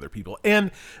talk to other people.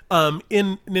 And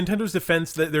in Nintendo's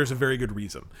defense, there's a very good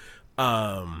reason.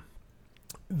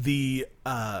 The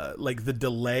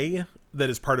delay that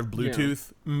is part of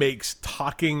Bluetooth makes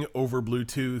talking over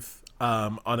Bluetooth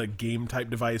on a game type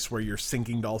device where you're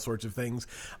syncing to all sorts of things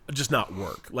just not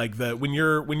work. When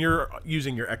you're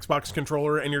using your Xbox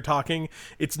controller and you're talking,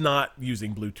 it's not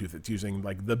using Bluetooth. It's using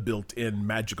the built-in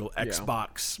magical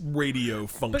Xbox radio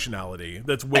functionality.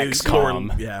 That's way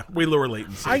lower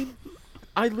latency.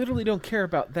 I literally don't care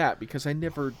about that because I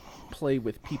never play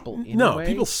with people anyway. No,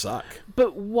 people suck.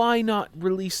 But why not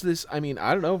release this? I mean,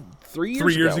 I don't know, 3 years ago.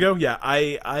 3 years ago? Yeah,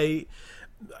 I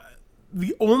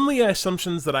the only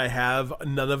assumptions that I have,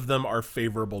 none of them are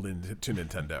favorable to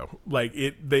Nintendo.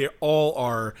 They all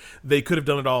are. They could have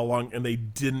done it all along, and they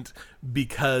didn't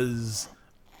because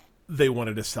they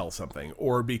wanted to sell something,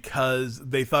 or because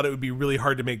they thought it would be really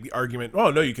hard to make the argument.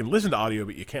 Oh no, you can listen to audio,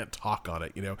 but you can't talk on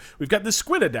it. We've got this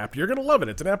Squid adapter. You're gonna love it.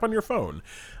 It's an app on your phone.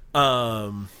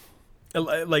 None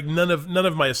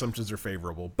of my assumptions are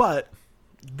favorable. But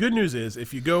good news is,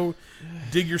 if you go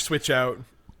dig your Switch out,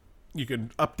 you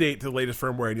can update to the latest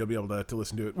firmware and you'll be able to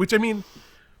listen to it. Which, I mean,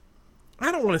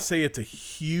 I don't want to say it's a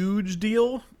huge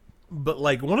deal, but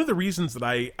like one of the reasons that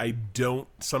I don't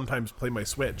sometimes play my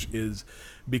Switch is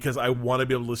because I want to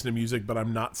be able to listen to music, but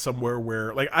I'm not somewhere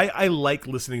where like I like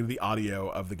listening to the audio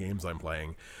of the games I'm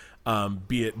playing,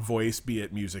 be it voice, be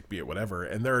it music, be it whatever.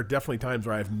 And there are definitely times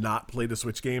where I have not played a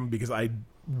Switch game because I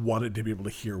wanted to be able to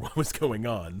hear what was going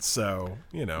on. So,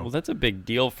 you know. Well, that's a big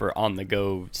deal for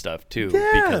on-the-go stuff too.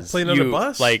 Yeah, because playing on a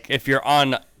bus. Like if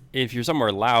you're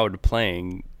somewhere loud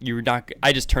playing, you're not.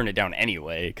 I just turn it down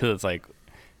anyway because it's like,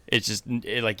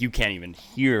 like you can't even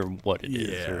hear what it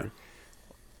is.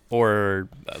 Or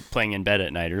playing in bed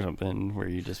at night or something where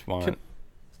you just want.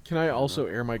 Can I also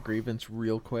air my grievance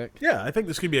real quick? Yeah, I think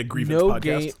this could be a grievance podcast.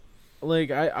 Game,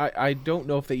 like I don't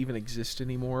know if they even exist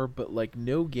anymore, but like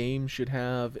no game should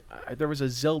have. There was a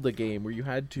Zelda game where you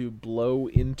had to blow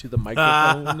into the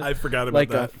microphone. I forgot about like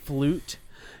that. a flute.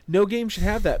 No game should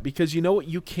have that because you know what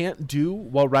you can't do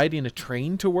while riding a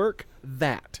train to work?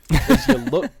 That. Because you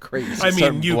look crazy. I mean,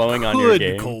 Start you blowing could, on your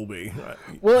game. Colby.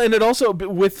 Well, and it also,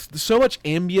 with so much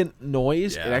ambient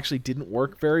noise, Yeah. it actually didn't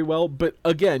work very well. But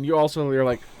again, you're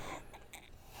like,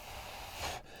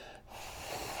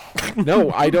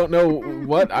 no, I don't know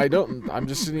what. I'm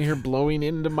just sitting here blowing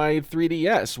into my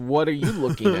 3DS. What are you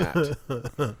looking at?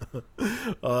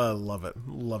 Love it.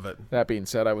 Love it. That being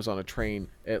said, I was on a train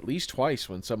at least twice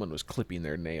when someone was clipping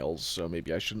their nails, so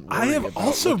maybe I shouldn't worry I have about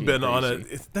also looking been on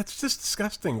crazy. that's just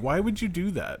disgusting. Why would you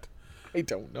do that? I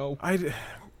don't know.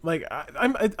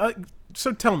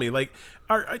 So tell me, like,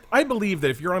 I believe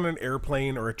that if you're on an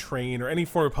airplane or a train or any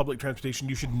form of public transportation,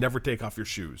 you should never take off your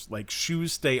shoes. Like,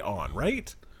 shoes stay on,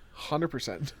 right?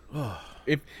 100%.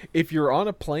 If you're on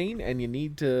a plane and you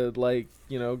need to, like,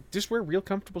 just wear real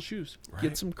comfortable shoes. Right.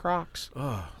 Get some Crocs.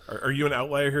 Are you an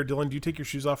outlier here, Dylan? Do you take your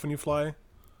shoes off when you fly?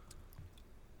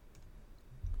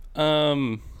 I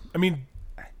mean,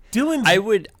 Dylan.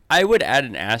 I would add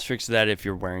an asterisk to that if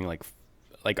you're wearing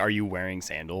like are you wearing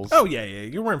sandals? Oh yeah,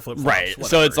 you're wearing flip flops, right. Whatever,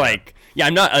 so it's like,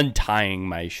 I'm not untying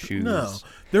my shoes. No,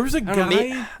 there was a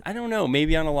guy. I don't know.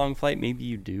 Maybe on a long flight, maybe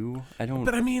you do. I don't.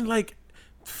 But I mean, like,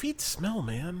 feet smell,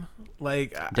 man.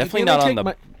 Like, definitely not on the.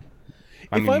 If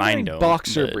I'm wearing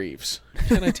boxer briefs,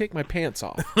 can I take my pants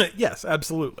off? Yes,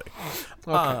 absolutely.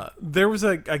 Okay. There was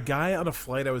a guy on a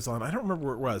flight I was on. I don't remember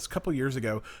where it was. A couple years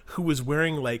ago, who was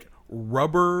wearing like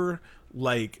rubber,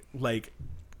 like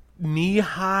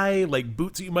knee-high, like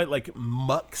boots that you might like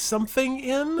muck something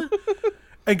in.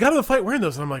 And got on the flight wearing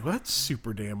those, and I'm like, well, that's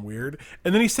super damn weird.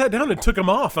 And then he sat down and took them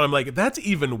off, and I'm like, that's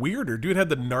even weirder. Dude had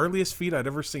the gnarliest feet I'd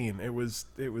ever seen. It was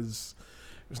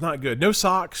not good. No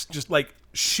socks, just like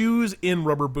shoes in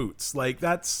rubber boots. Like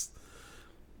that's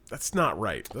not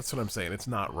right. That's what I'm saying. It's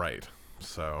not right.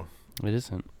 So it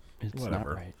isn't. It's whatever.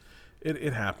 Not right.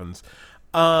 It happens.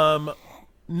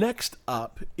 Next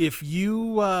up, if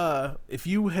you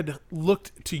had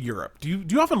looked to Europe, do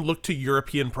you often look to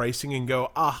European pricing and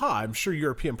go, aha, I'm sure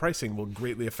European pricing will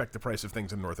greatly affect the price of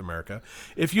things in North America?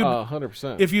 If you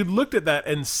 100%. If you'd looked at that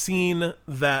and seen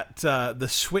that the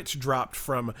Switch dropped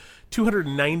from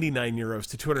 299 euros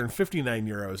to 259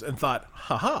 euros and thought,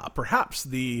 haha, perhaps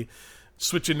the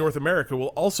Switch in North America will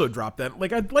also drop that.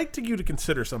 Like, I'd like you to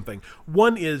consider something.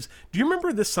 One is, do you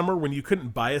remember this summer when you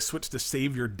couldn't buy a Switch to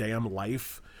save your damn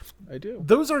life? I do.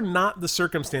 Those are not the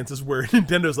circumstances where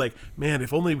Nintendo's like, man,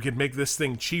 if only we could make this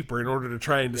thing cheaper in order to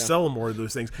try and sell more of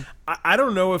those things. I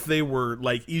don't know if they were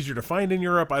like easier to find in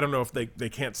Europe. I don't know if they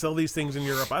can't sell these things in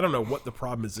Europe. I don't know what the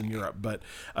problem is in Europe, but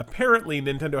apparently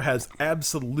Nintendo has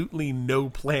absolutely no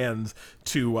plans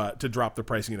to drop the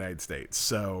price in the United States.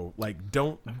 So like,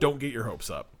 don't get your hopes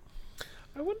up.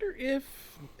 I wonder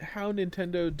how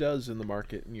Nintendo does in the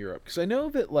market in Europe, because I know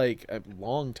that like a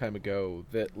long time ago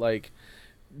that like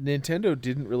Nintendo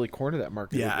didn't really corner that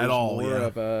market. Yeah, it was at all. More Yeah.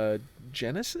 of a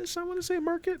Genesis, I want to say,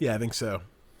 market. Yeah, I think so.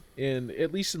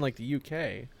 At least in like the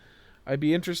UK, I'd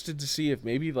be interested to see if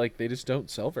maybe like they just don't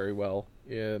sell very well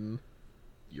in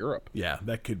Europe. Yeah,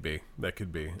 that could be.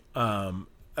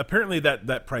 Apparently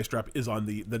that price drop is on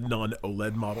the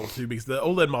non-OLED model too, because the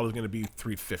OLED model is going to be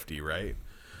 $350, right?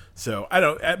 So I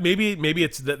don't. Maybe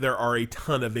it's that there are a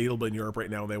ton available in Europe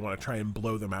right now, and they want to try and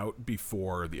blow them out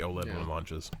before the OLED one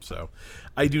launches. So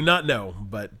I do not know,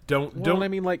 but don't. I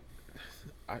mean, like,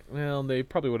 they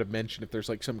probably would have mentioned if there's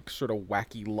like some sort of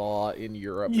wacky law in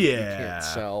Europe that you can't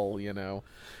sell,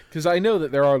 because I know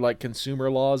that there are like consumer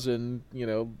laws in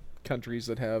countries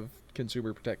that have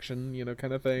consumer protection,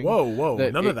 kind of thing. Whoa,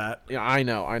 none of that. Yeah, I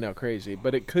know, crazy,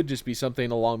 but it could just be something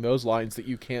along those lines that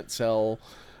you can't sell,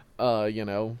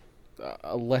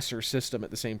 a lesser system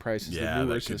at the same price as the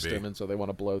newer that could system, be. and so they want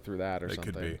to blow through that or It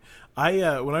something. could be.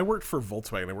 I when I worked for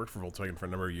Volkswagen, for a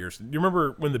number of years. Do you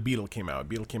remember when the Beetle came out?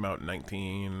 Beetle came out in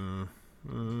 97?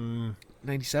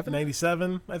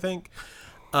 97, I think.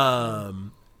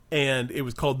 And it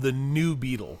was called the New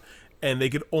Beetle. And they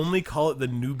could only call it the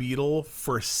New Beetle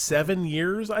for 7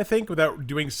 years, I think, without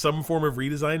doing some form of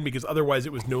redesign, because otherwise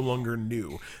it was no longer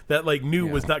new. That, like, new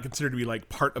was not considered to be, like,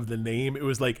 part of the name. It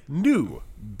was, like, New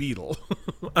Beetle.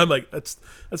 I'm like, that's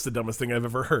the dumbest thing I've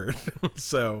ever heard.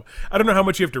 So, I don't know how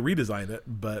much you have to redesign it,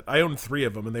 but I own 3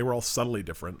 of them, and they were all subtly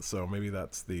different, so maybe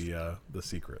that's the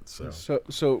secret.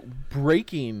 So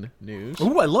breaking news.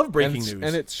 Ooh, I love breaking news.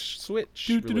 And it's Switch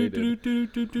related.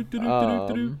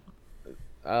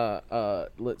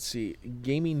 Let's see.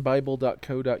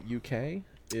 Gamingbible.co.uk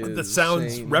That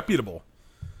sounds reputable.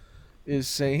 Is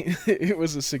saying it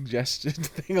was a suggested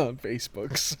thing on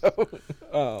Facebook.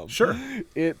 So Sure.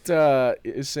 It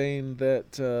is saying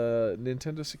that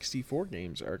Nintendo 64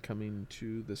 games are coming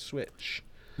to the Switch.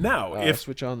 Now, if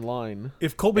Switch Online.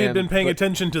 If Colby had been paying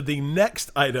attention to the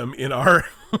next item in our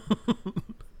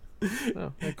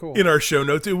Cool. in our show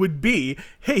notes, it would be,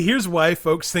 hey, here's why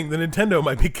folks think the Nintendo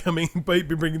might be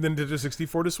bringing the Nintendo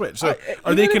 64 to Switch. So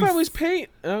are they? If I was paying,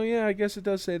 oh yeah, I guess it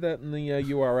does say that in the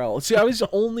URL. See, I was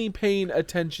only paying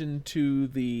attention to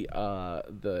the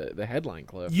headline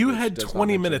clip. You had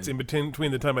 20 minutes in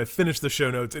between the time I finished the show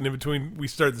notes and in between we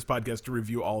started this podcast to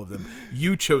review all of them.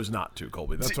 You chose not to,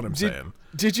 Colby. That's what I'm saying.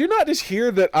 Did you not just hear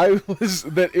that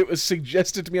that it was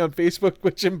suggested to me on Facebook,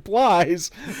 which implies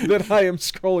that I am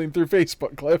scrolling through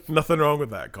Facebook, Cliff? Nothing wrong with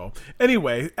that, Cole.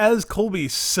 Anyway, as Colby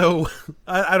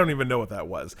I don't even know what that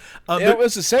was. It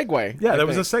was a segue. Yeah, that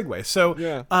was a segue. So,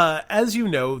 Yeah. As you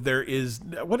know, there is,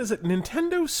 what is it,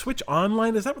 Nintendo Switch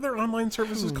Online? Is that what their online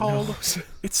service is called?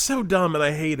 It's so dumb and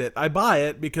I hate it. I buy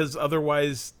it because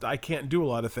otherwise I can't do a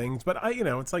lot of things, but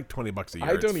it's like $20 a year.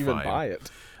 I don't It's even fine. buy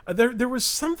it. There was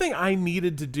something I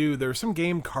needed to do. There was some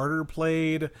game Carter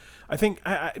played. I think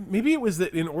maybe it was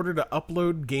that in order to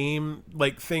upload game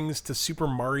things to Super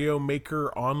Mario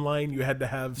Maker online, you had to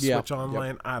have Switch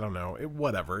Online. Yep. I don't know.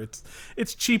 Whatever.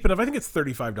 It's cheap enough. I think it's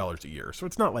 $35 a year, so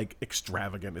it's not like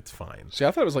extravagant. It's fine. See,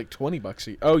 I thought it was like $20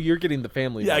 a year. Oh, you're getting the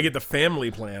family. Yeah, one. I get the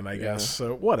family plan, I guess.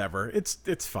 So whatever.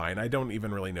 It's fine. I don't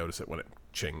even really notice it when it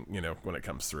when it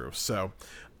comes through. So,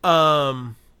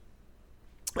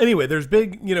 anyway, there's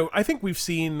big, I think we've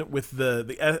seen with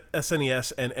the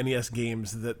SNES and NES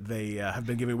games that they have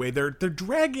been giving away. They're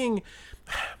dragging.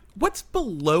 What's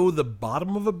below the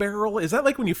bottom of a barrel? Is that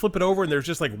like when you flip it over and there's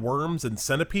just like worms and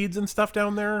centipedes and stuff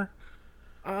down there?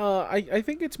 I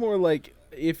think it's more like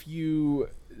if you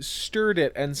stirred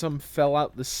it and some fell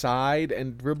out the side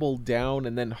and dribbled down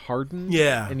and then hardened.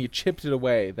 Yeah. And you chipped it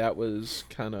away. That was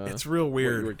kind of. It's real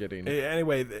weird. What you were getting.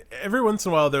 Anyway, every once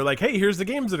in a while they're like, "Hey, here's the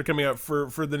games that are coming out for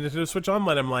the Nintendo Switch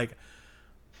Online." I'm like,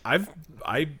 I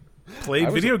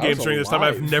played video games during this time.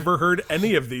 I've never heard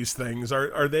any of these things.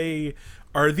 Are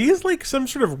these like some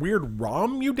sort of weird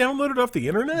ROM you downloaded off the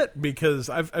internet? Because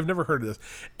I've never heard of this.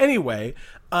 Anyway,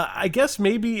 I guess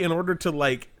maybe in order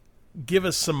to give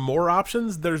us some more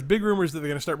options, there's big rumors that they're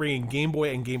going to start bringing Game Boy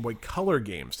and Game Boy Color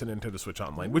games to Nintendo Switch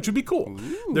Online, which would be cool.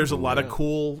 There's a lot of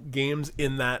cool games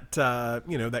in that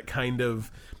that kind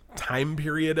of time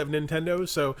period of Nintendo.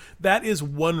 So that is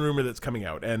one rumor that's coming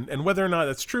out, and whether or not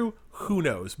that's true, who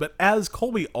knows. But as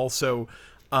Colby also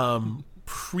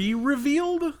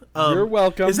pre-revealed, you're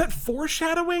welcome. Is that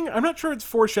foreshadowing? I'm not sure it's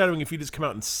foreshadowing if you just come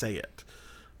out and say it.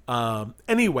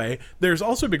 Anyway, there's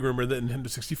also a big rumor that Nintendo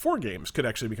 64 games could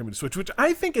actually be coming to Switch, which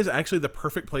I think is actually the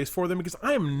perfect place for them, because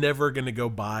I am never going to go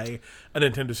buy a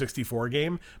Nintendo 64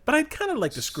 game, but I'd kind of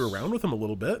like to screw around with them a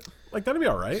little bit. That'd be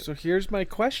all right. So here's my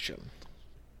question.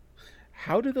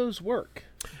 How do those work?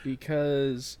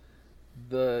 Because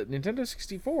the Nintendo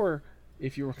 64,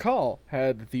 if you recall,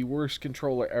 had the worst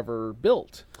controller ever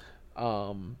built,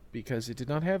 because it did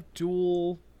not have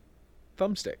dual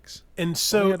thumbsticks. And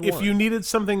so if you needed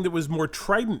something that was more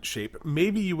trident shape,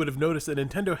 maybe you would have noticed that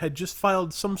Nintendo had just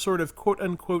filed some sort of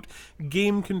quote-unquote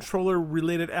game controller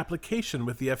related application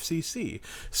with the FCC.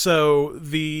 So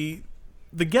the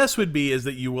guess would be is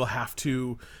that you will have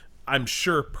to, I'm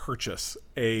sure, purchase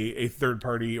a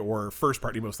third-party or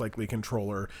first-party, most likely,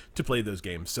 controller to play those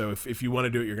games. So if you want to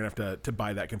do it, you're going to have to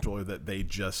buy that controller that they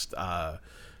just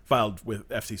filed with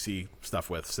FCC stuff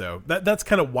with. So that's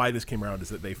kind of why this came around, is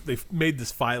that they've made this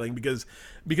filing because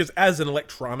as an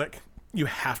electronic you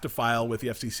have to file with the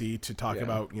FCC to talk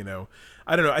about,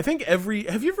 I don't know. I think have you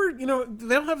ever, they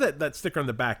don't have that sticker on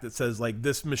the back that says like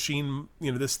this machine,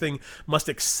 this thing must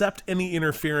accept any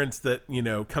interference that,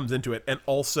 comes into it and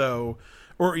also,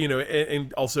 or,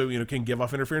 and also, can give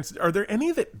off interference. Are there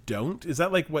any that don't? Is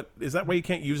that why you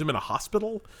can't use them in a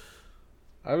hospital?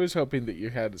 I was hoping that you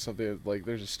had something like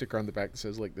there's a sticker on the back that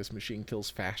says like this machine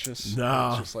kills fascists. No,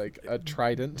 it's just like a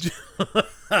trident.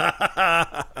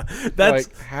 That's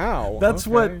like how. That's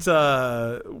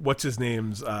what's his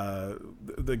name's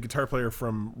the guitar player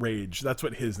from Rage. That's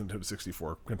what his Nintendo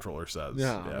 64 controller says.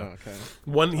 Yeah. Okay.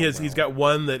 One he's got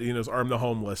one that is Arm the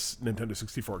Homeless Nintendo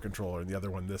 64 controller, and the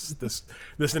other one this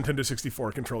Nintendo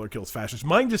 64 controller kills fascists.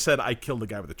 Mine just said I killed a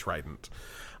guy with a trident.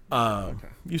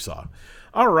 You saw.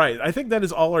 All right, I think that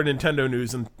is all our Nintendo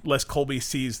news, unless Colby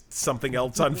sees something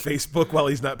else on Facebook while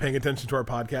he's not paying attention to our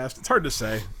podcast. It's hard to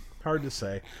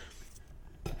say.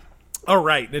 All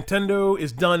right, Nintendo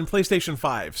is done. PlayStation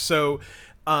 5. So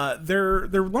they're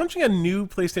launching a new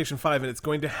PlayStation 5, and it's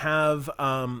going to have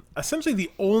essentially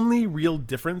the only real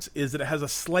difference is that it has a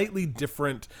slightly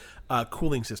different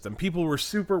cooling system. People were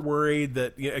super worried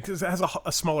that it has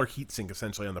a smaller heatsink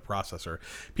essentially on the processor.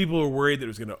 People were worried that it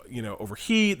was going to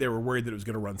overheat. They were worried that it was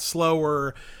going to run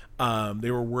slower.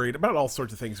 They were worried about all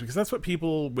sorts of things because that's what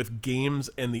people with games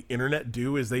and the internet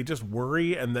do is they just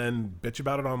worry and then bitch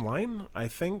about it online. I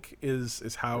think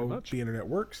is how the internet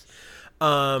works.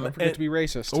 Don't forget to be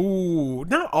racist. Oh,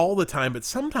 not all the time, but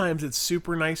sometimes it's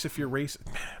super nice if you're racist.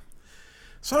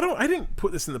 So I didn't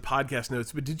put this in the podcast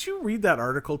notes, but did you read that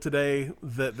article today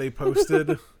that they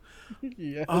posted?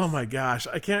 Yes. Oh my gosh,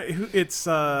 I can't. It's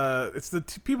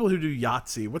the people who do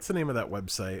Yahtzee. What's the name of that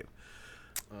website?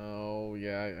 Oh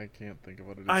yeah, I can't think of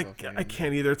what it is. I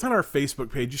can't either. It's on our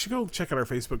Facebook page. You should go check out our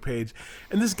Facebook page.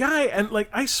 And this guy, and like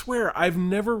I swear, I've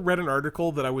never read an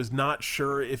article that I was not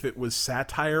sure if it was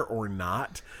satire or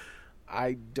not.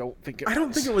 I don't think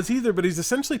it was either, but he's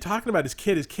essentially talking about his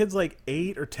kid. His kid's like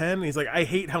 8 or 10, and he's like, I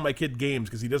hate how my kid games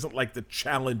because he doesn't like the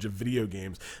challenge of video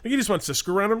games. Like, he just wants to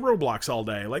screw around in Roblox all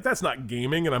day. Like, that's not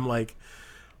gaming. And I'm like,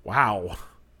 wow,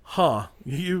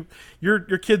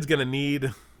 your kid's gonna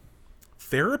need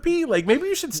therapy. Like, maybe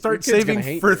you should start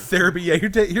saving for therapy. Yeah,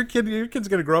 your kid's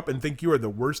gonna grow up and think you are the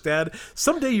worst dad.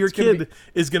 Someday your kid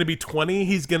is gonna be 20.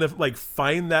 He's gonna like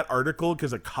find that article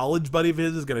because a college buddy of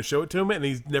his is gonna show it to him, and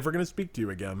he's never gonna speak to you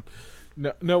again.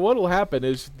 No, what'll happen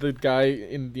is the guy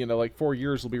in like 4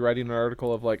 years will be writing an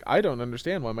article of like, I don't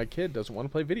understand why my kid doesn't want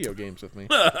to play video games with me.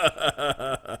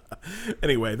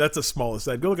 Anyway, that's a small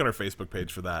aside. Go look on our Facebook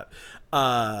page for that.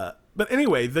 But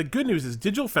anyway, the good news is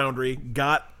Digital Foundry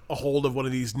got a hold of one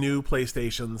of these new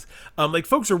PlayStations. Like,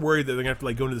 folks are worried that they're gonna have to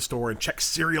like go into the store and check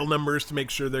serial numbers to make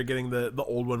sure they're getting the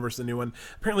old one versus the new one.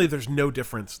 Apparently there's no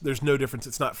difference.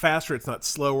 It's not faster, it's not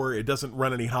slower, it doesn't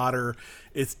run any hotter.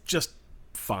 It's just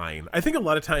fine. I think a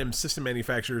lot of times system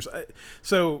manufacturers,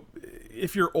 so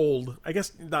if you're old, I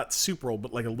guess not super old,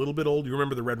 but like a little bit old, you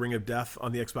remember the Red Ring of Death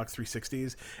on the Xbox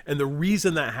 360s, and the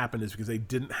reason that happened is because they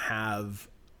didn't have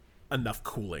enough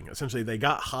cooling. Essentially, they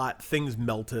got hot, things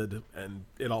melted, and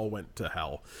it all went to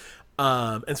hell.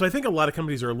 And so I think a lot of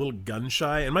companies are a little gun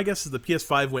shy, and my guess is the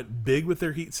PS5 went big with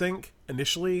their heatsink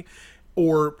initially,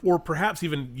 or perhaps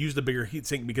even used a bigger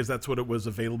heatsink because that's what it was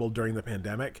available during the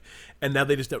pandemic, and now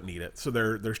they just don't need it. So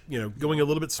they're going a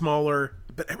little bit smaller,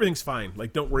 but everything's fine.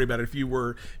 Like, don't worry about it. If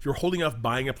you're holding off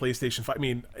buying a PlayStation 5, I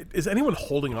mean, is anyone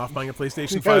holding off buying a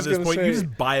PlayStation 5 at this point? You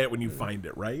just buy it when you find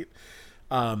it, right?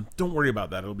 Don't worry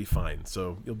about that. It'll be fine.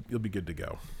 So you'll be good to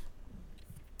go.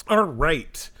 All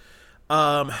right.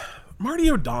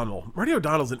 Marty O'Donnell. Marty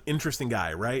O'Donnell's an interesting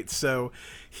guy, right? So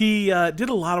he did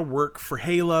a lot of work for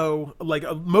Halo, like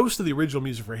most of the original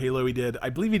music for Halo he did.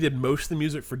 I believe he did most of the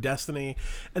music for Destiny.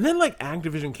 And then like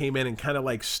Activision came in and kind of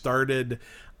like started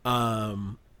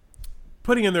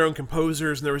putting in their own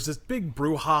composers. And there was this big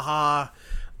brouhaha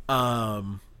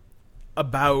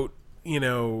about,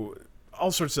 all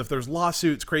sorts of stuff. There's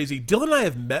lawsuits, crazy. Dylan and I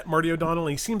have met Marty O'Donnell,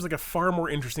 and he seems like a far more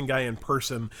interesting guy in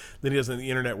person than he does on the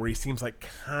internet, where he seems like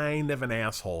kind of an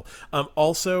asshole.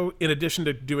 Also, in addition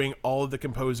to doing all of the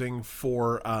composing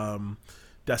for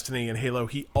Destiny and Halo,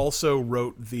 he also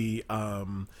wrote the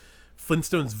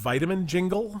Flintstones Vitamin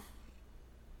jingle.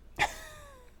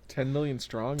 10 million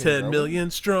strong. 10 million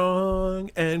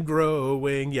strong and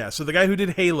growing. Yeah, so the guy who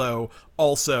did Halo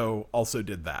also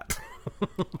did that.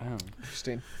 Oh,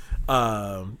 interesting.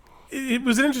 It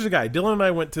was an interesting guy. Dylan and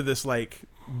I went to this like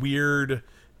weird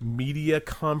media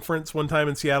conference one time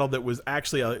in Seattle that was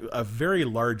actually a very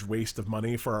large waste of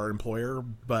money for our employer,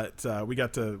 but we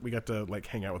got to like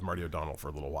hang out with Marty O'Donnell for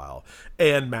a little while,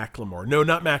 and Macklemore. No,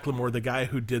 not Macklemore, the guy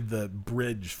who did the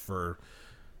bridge for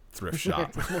Thrift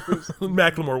Shop.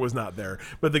 Macklemore was not there,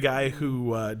 but the guy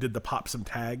who did the Pop Some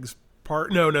Tags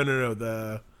part. No.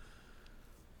 The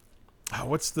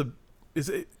what's the is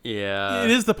it? Yeah,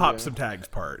 it is the Pop Some Tags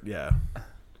part. Yeah.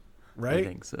 Right? I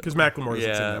think so. Because Macklemore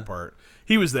doesn't sing that part.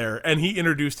 He was there, and he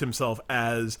introduced himself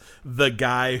as the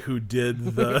guy who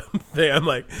did the thing. I'm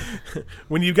like,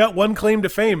 when you got one claim to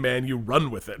fame, man, you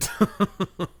run with it.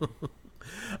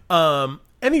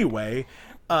 Anyway,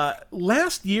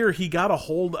 last year he got a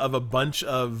hold of a bunch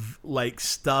of like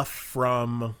stuff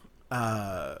from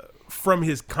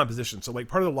his composition. So like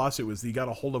part of the lawsuit was that he got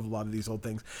a hold of a lot of these old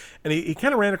things, and he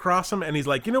kind of ran across them, and he's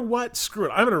like, you know what, screw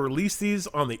it, I'm going to release these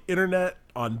on the internet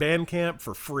on Bandcamp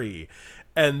for free.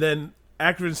 And then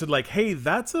Activision said like, hey,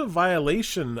 that's a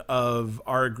violation of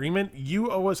our agreement, you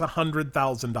owe us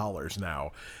 $100,000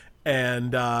 now.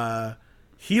 And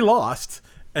he lost,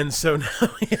 and so now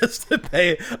he has to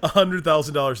pay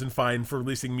 $100,000 in fine for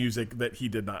releasing music that he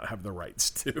did not have the rights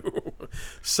to.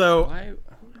 So Why?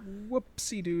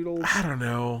 Whoopsie doodles. I don't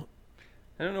know.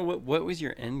 What was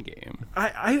your end game?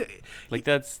 I Like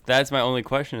that's my only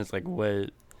question. Is like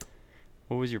what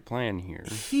was your plan here?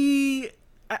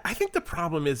 I think the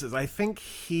problem is I think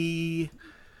he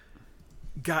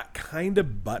got kind of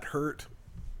butthurt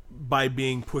by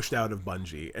being pushed out of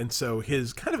Bungie, and so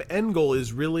his kind of end goal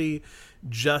is really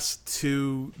just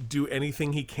to do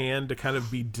anything he can to kind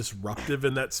of be disruptive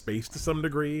in that space to some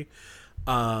degree.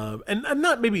 And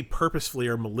not maybe purposefully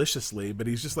or maliciously, but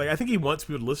he's just like, I think he wants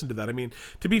people to listen to that. I mean,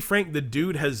 to be frank, the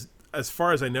dude has, as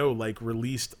far as I know, like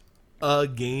released a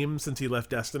game since he left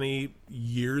Destiny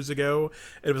years ago.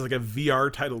 It was like a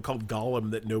VR title called Gollum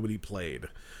that nobody played.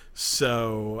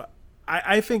 So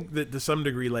I think that to some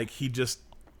degree, like he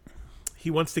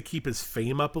wants to keep his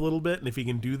fame up a little bit, and if he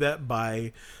can do that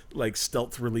by like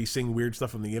stealth releasing weird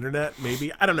stuff on the internet,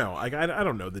 maybe. I don't know. I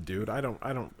don't know the dude. I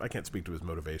can't speak to his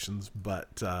motivations,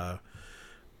 but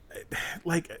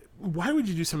like, why would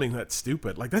you do something that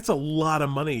stupid? Like, that's a lot of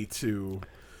money to.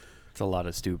 It's a lot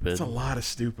of stupid. It's a lot of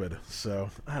stupid. So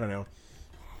I don't know.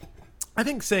 I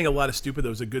think saying a lot of stupid,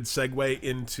 though, is a good segue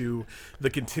into the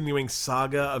continuing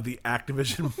saga of the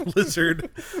Activision Blizzard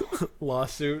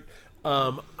lawsuit.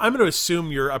 I'm going to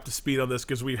assume you're up to speed on this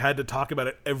because we've had to talk about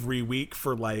it every week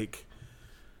for like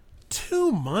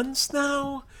 2 months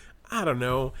now. I don't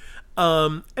know.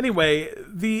 Anyway,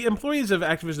 the employees of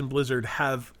Activision Blizzard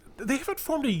they haven't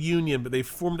formed a union, but they've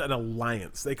formed an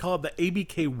alliance. They call it the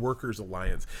ABK Workers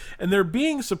Alliance. And they're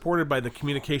being supported by the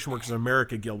Communication Workers of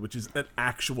America Guild, which is an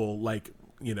actual, like,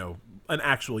 an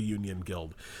actual union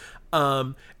guild.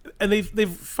 And they've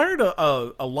fired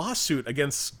a lawsuit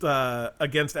against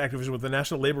Activision with the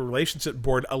National Labor Relationship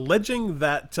Board, alleging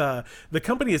that the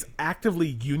company is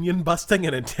actively union busting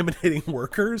and intimidating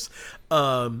workers,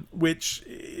 which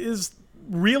is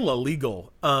real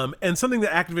illegal, and something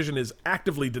that Activision is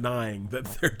actively denying that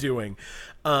they're doing.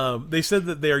 They said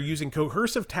that they are using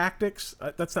coercive tactics,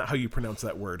 that's not how you pronounce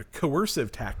that word,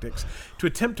 coercive tactics, to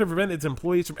attempt to prevent its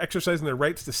employees from exercising their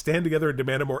rights to stand together and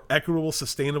demand a more equitable,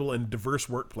 sustainable, and diverse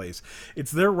workplace.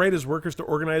 It's their right as workers to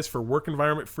organize for a work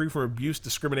environment free from abuse,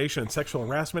 discrimination, and sexual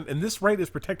harassment, and this right is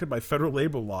protected by federal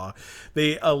labor law.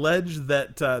 They allege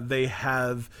that they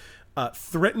have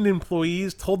threatened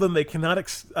employees, told them they cannot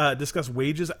discuss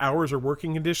wages, hours, or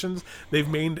working conditions. They've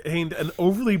maintained an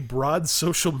overly broad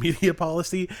social media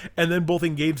policy, and then both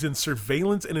engaged in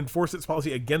surveillance and enforced its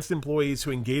policy against employees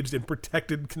who engaged in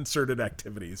protected, concerted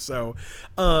activities. So,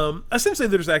 essentially,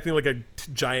 they're just acting like a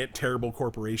giant, terrible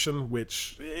corporation,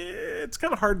 which it's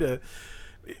kind of hard to.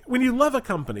 When you love a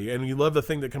company and you love the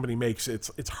thing that company makes,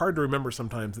 it's hard to remember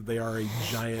sometimes that they are a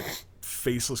giant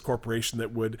faceless corporation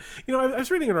that would, I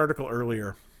was reading an article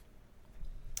earlier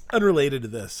unrelated to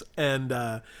this, and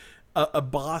a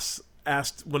boss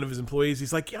asked one of his employees,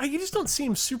 he's like, yeah, you just don't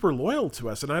seem super loyal to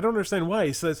us, and I don't understand why.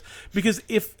 He says, because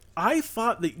if I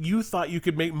thought that you thought you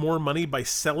could make more money by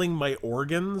selling my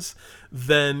organs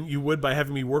than you would by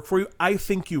having me work for you, I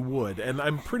think you would. And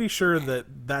I'm pretty sure that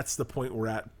that's the point we're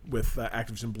at with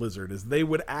Activision Blizzard, is they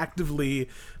would actively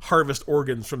harvest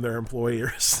organs from their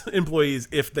employees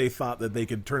if they thought that they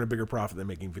could turn a bigger profit than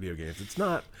making video games. It's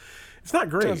not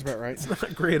great. Sounds about right. It's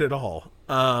not great at all.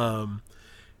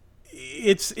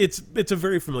 It's a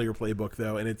very familiar playbook,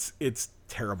 though, and it's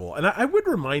terrible. And I would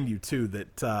remind you too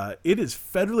that it is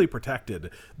federally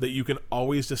protected that you can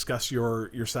always discuss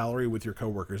your salary with your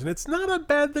coworkers, and it's not a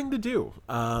bad thing to do.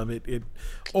 It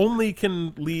only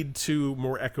can lead to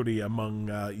more equity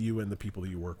among you and the people that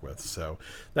you work with. So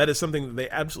that is something that they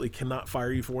absolutely cannot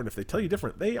fire you for, and if they tell you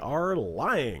different, they are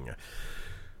lying.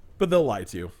 But they'll lie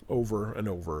to you over and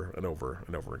over and over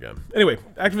and over again. Anyway,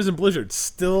 Activision Blizzard,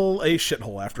 still a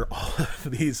shithole after all of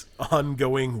these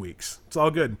ongoing weeks. It's all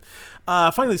good.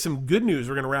 Finally, some good news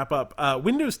we're going to wrap up.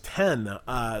 Windows 10,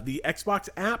 the Xbox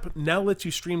app now lets you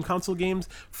stream console games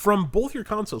from both your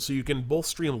consoles. So you can both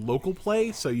stream local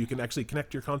play, so you can actually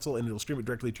connect your console and it'll stream it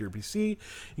directly to your PC. You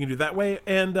can do it that way.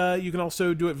 And you can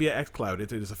also do it via xCloud.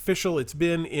 It is official. It's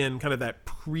been in kind of that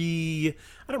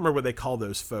I don't remember what they call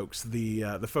those folks,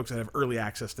 the folks that have early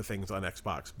access to things on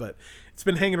Xbox, but it's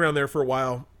been hanging around there for a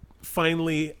while.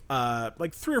 Finally,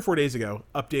 like 3 or 4 days ago,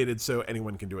 updated so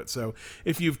anyone can do it. So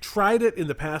if you've tried it in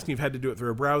the past and you've had to do it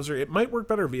through a browser, it might work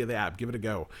better via the app. Give it a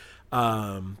go.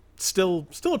 Still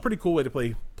a pretty cool way to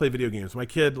play video games. My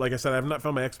kid, like I said, I have not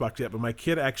found my Xbox yet, but my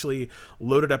kid actually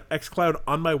loaded up xCloud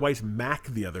on my wife's Mac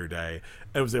the other day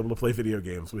and was able to play video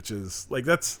games, which is like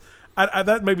that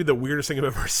might be the weirdest thing I've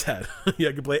ever said. Yeah,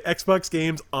 I could play Xbox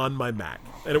games on my Mac,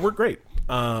 and it worked great.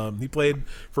 He played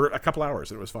for a couple hours,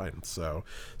 and it was fine. So,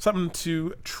 something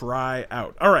to try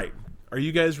out. All right, are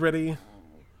you guys ready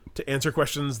to answer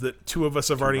questions that 2 of us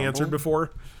have already answered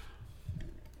before?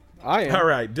 I am. All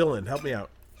right, Dylan, help me out.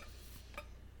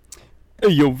 Hey,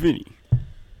 yo, Vinny.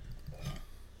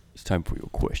 It's time for your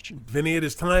question. Vinny, it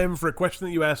is time for a question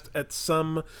that you asked at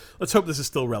some... Let's hope this is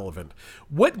still relevant.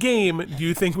 What game do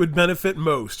you think would benefit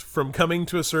most from coming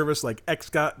to a service like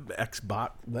Xbox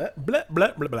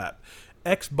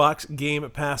Game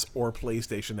Pass or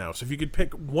PlayStation Now? So if you could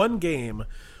pick one game,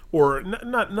 or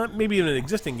not maybe even an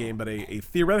existing game, but a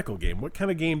theoretical game, what kind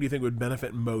of game do you think would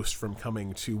benefit most from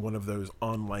coming to one of those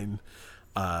online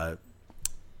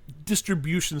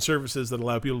distribution services that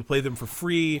allow people to play them for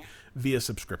free via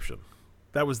subscription?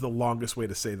 That was the longest way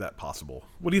to say that possible.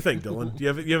 What do you think, Dylan? Do you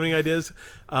have any ideas?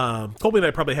 Colby and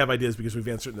I probably have ideas because we've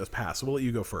answered in this past, so we'll let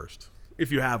you go first.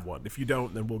 If you have one. If you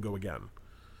don't, then we'll go again.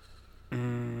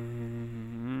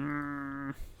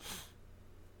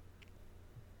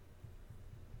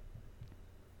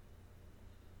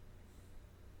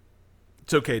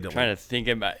 It's okay, Dylan. I'm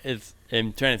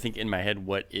trying to think in my head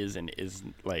what is and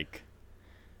isn't like.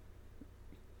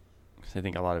 I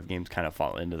think a lot of games kind of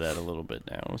fall into that a little bit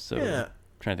now. So yeah. I'm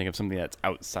trying to think of something that's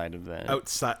outside of that.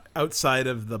 Outside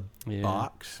of the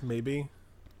box, maybe.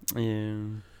 Yeah.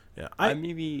 Yeah.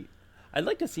 I'd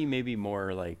like to see maybe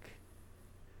more like,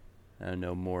 I don't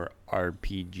know, more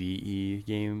RPG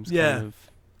games. Yeah. Kind of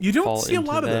you don't see a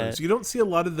lot of that. those. You don't see a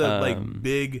lot of the like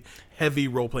big, heavy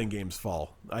role playing games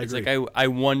fall. I agree. Like I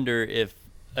wonder if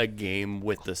a game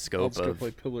with the scope I'll of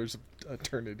play Pillars of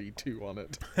Eternity 2 on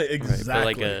it.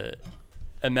 Exactly. Right, but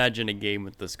imagine a game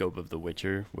with the scope of The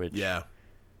Witcher, which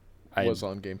was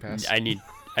on Game Pass. I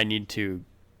need to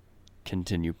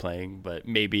continue playing, but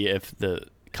maybe if the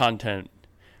content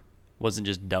wasn't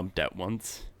just dumped at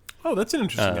once. Oh, that's an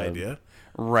interesting idea.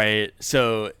 Right.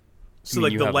 So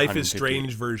like the Life is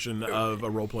Strange version of a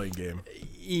role playing game.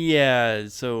 Yeah.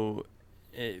 So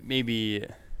maybe.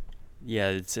 Yeah,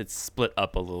 it's split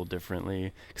up a little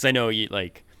differently because I know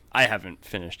I haven't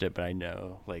finished it, but I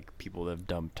know like people that have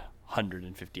dumped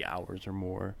 150 hours or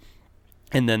more,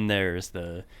 and then there's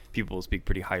the people who speak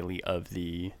pretty highly of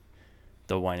the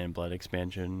Wine and Blood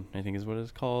expansion, I think is what it's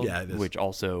called. Yeah, it is. Which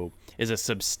also is a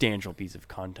substantial piece of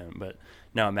content. But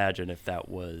now imagine if that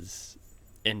was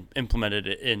implemented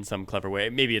in some clever way.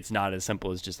 Maybe it's not as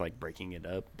simple as just like breaking it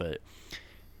up, but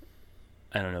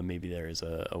I don't know. Maybe there is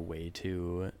a way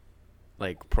to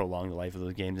like prolong the life of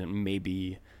those games, and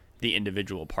maybe the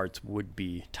individual parts would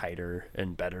be tighter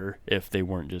and better if they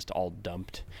weren't just all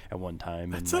dumped at one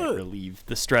time and relieve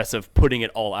the stress of putting it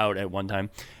all out at one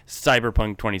time.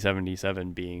 Cyberpunk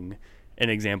 2077 being an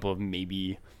example of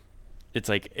maybe it's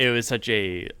like it was such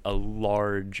a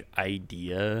large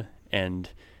idea and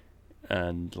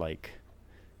like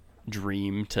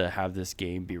dream to have this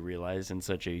game be realized in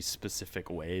such a specific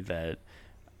way that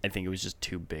I think it was just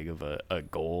too big of a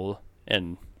goal.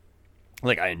 And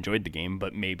like I enjoyed the game,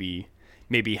 but maybe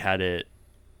had a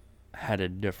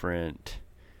different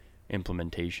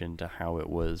implementation to how it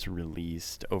was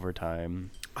released over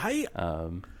time.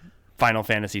 Final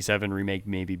Fantasy VII Remake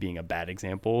maybe being a bad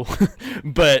example,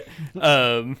 but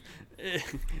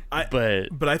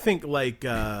I think like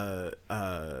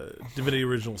Divinity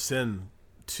Original Sin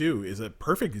 2 is a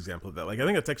perfect example of that. Like, I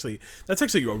think that's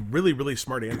actually a really, really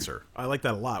smart answer. I like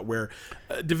that a lot. Where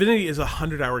Divinity is a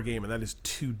 100-hour game, and that is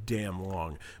too damn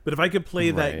long. But if I could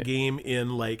play that game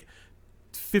in like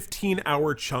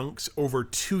 15-hour chunks over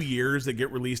 2 years that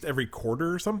get released every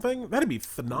quarter or something, that'd be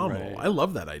phenomenal. Right. I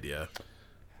love that idea.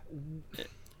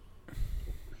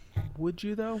 Would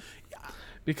you though?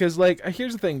 Because like,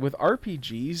 here's the thing with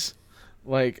RPGs.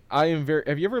 Like, I am very.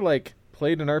 Have you ever like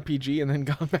played an RPG and then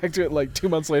gone back to it like 2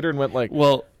 months later and went like,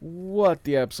 Well, what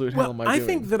the absolute hell am I doing? I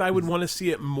think that I would want to see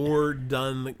it more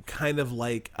done kind of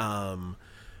like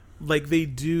they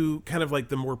do kind of like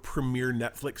the more premier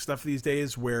Netflix stuff these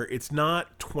days, where it's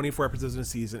not 24 episodes in a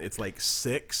season, it's like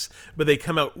 6, but they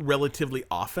come out relatively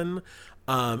often.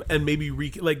 And maybe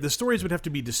like the stories would have to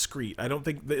be discrete. I don't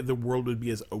think the world would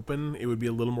be as open. It would be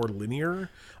a little more linear,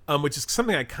 which is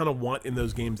something I kind of want in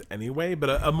those games anyway.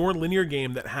 But a more linear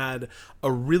game that had a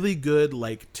really good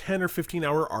like 10 or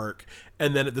 15-hour arc,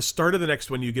 and then at the start of the next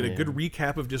one you get a good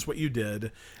recap of just what you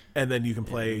did, and then you can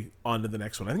play on to the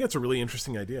next one. I think that's a really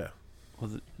interesting idea.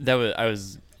 Well, I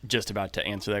was just about to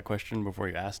answer that question before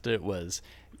you asked it.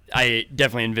 I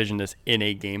definitely envision this in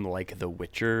a game like The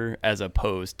Witcher, as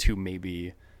opposed to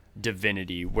maybe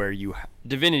Divinity, where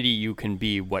Divinity you can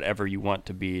be whatever you want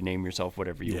to be, name yourself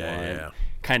whatever you want. Yeah.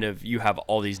 Kind of, you have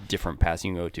all these different paths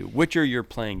you can go to. Witcher, you're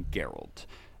playing Geralt.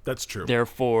 That's true.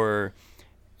 Therefore,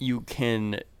 you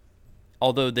can,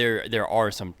 although there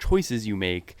are some choices you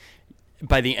make,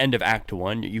 by the end of Act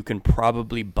 1, you can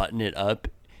probably button it up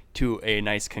to a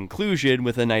nice conclusion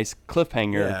with a nice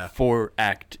cliffhanger for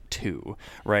Act 2,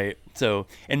 right? So,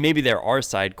 and maybe there are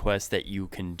side quests that you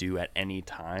can do at any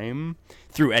time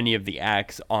through any of the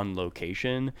acts on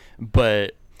location,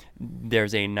 but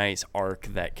there's a nice arc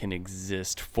that can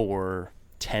exist for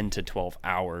 10 to 12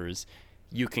 hours.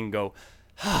 You can go,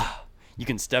 you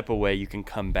can step away, you can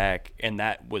come back, and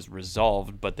that was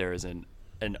resolved, but there is an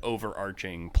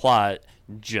overarching plot,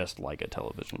 just like a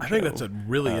television show. I think that's a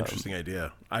really interesting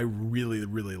idea. I really,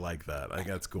 really like that. I think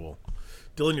that's cool.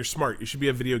 Dylan, you're smart. You should be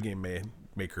a video game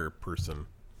maker person.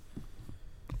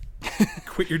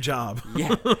 Quit your job.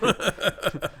 Yeah.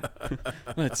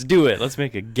 Let's do it. Let's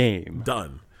make a game.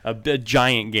 Done. A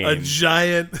giant game. A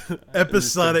giant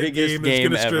episodic game that's going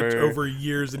to stretch ever. over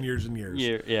years and years and years.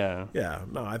 Yeah. Yeah,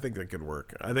 no, I think that could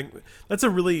work. I think that's a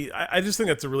really, I just think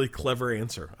that's a really clever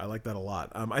answer. I like that a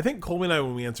lot. I think Colby and I,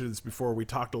 when we answered this before, we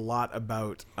talked a lot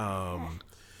about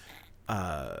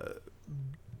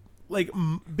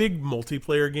big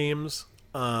multiplayer games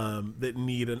that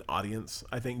need an audience.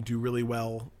 I think do really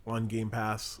well on Game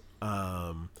Pass.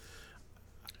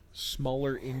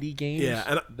 Smaller indie games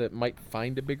that might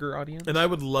find a bigger audience. And I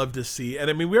would love to see, and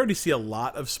I mean, we already see a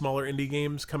lot of smaller indie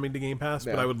games coming to Game Pass,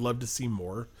 but I would love to see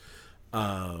more.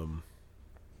 I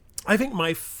think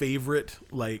my favorite,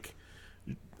 like,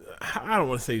 I don't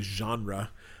want to say genre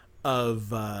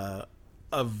of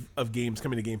games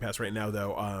coming to Game Pass right now,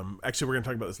 though. Actually, we're going to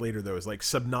talk about this later, though. Is like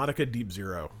Subnautica Deep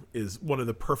Zero is one of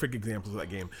the perfect examples of that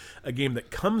game. A game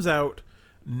that comes out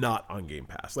not on Game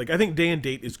Pass. Like, I think Day and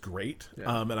Date is great,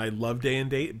 and I love Day and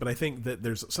Date, but I think that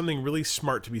there's something really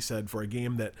smart to be said for a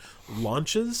game that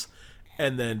launches,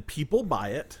 and then people buy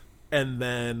it, and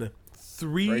then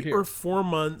 3 or 4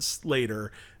 months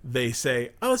later, they say,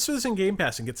 "Oh, let's do this in Game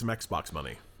Pass and get some Xbox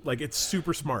money." Like, it's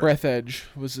super smart. Breath Edge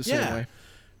was the same way.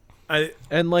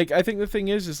 And like, I think the thing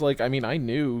is like, I mean, I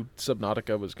knew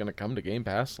Subnautica was going to come to Game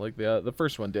Pass, like the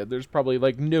first one did. There's probably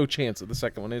like no chance that the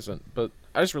second one isn't, but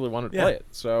I just really wanted to play it,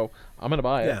 so I'm going to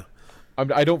buy it.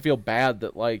 I don't feel bad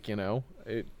that, like, you know,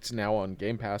 it's now on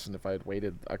Game Pass, and if I had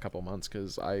waited a couple months,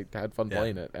 because I had fun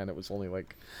playing it, and it was only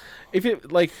like, if it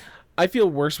like, I feel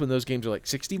worse when those games are like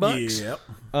 $60. Yep.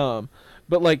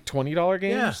 But like $20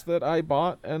 games that I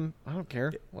bought, and I don't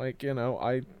care. Like, you know,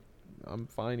 I'm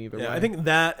fine either way. I think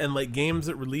that, and like games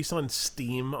that release on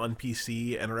Steam on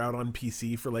PC and are out on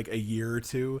PC for like a year or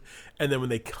two, and then when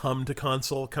they come to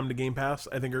console, come to Game Pass,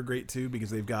 I think are great too,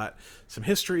 because they've got some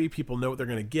history, people know what they're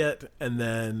going to get, and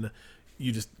then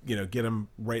you just, you know, get them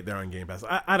right there on Game Pass.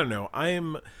 I don't know.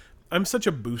 I'm such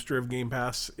a booster of Game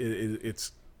Pass.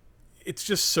 It's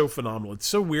just so phenomenal. It's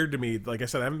so weird to me. Like I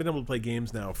said, I haven't been able to play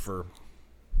games now for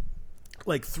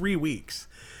like 3 weeks.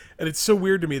 And it's so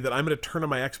weird to me that I'm going to turn on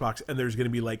my Xbox and there's going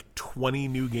to be like 20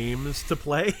 new games to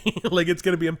play. Like, it's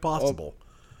going to be impossible.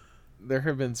 There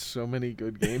have been so many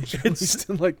good games released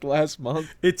in like the last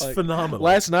month. It's like, phenomenal.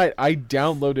 Last night I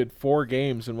downloaded 4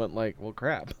 games and went like, well,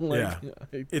 crap. Like,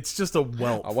 it's just a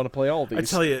wealth. I want to play all these. I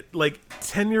tell you, like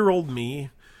 10-year-old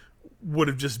me would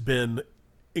have just been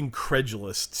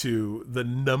incredulous to the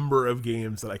number of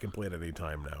games that I can play at any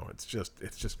time now. It's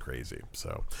just crazy.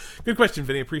 So, good question,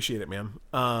 Vinny. Appreciate it, man.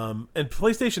 And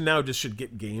PlayStation Now just should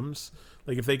get games.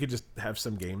 Like if they could just have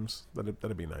some games,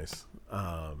 that'd be nice.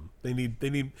 They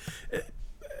need.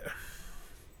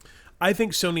 I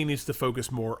think Sony needs to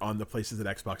focus more on the places that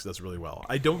Xbox does really well.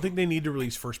 I don't think they need to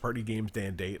release first-party games day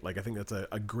and date. Like I think that's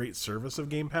a great service of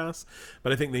Game Pass,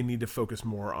 but I think they need to focus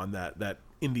more on that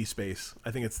indie space. I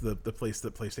think it's the place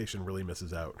that PlayStation really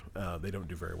misses out. They don't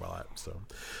do very well at. So,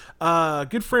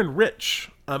 good friend Rich,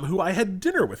 who I had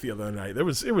dinner with the other night.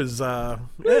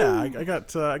 I got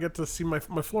to see my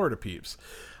Florida peeps.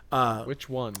 Which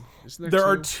one? Isn't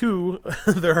there two?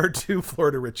 There are two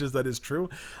Florida Riches. That is true.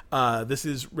 This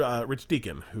is Rich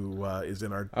Deacon, who is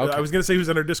in our. Okay. I was going to say who's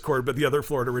in our Discord, but the other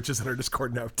Florida Rich is in our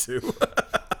Discord now too.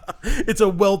 It's a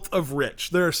wealth of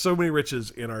rich. There are so many riches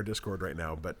in our Discord right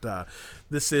now, but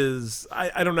this is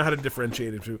I don't know how to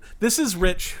differentiate it. This is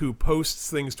Rich, who posts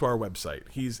things to our website.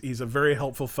 He's a very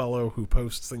helpful fellow who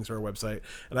posts things to our website,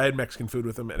 and I had Mexican food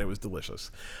with him, and it was delicious.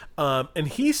 And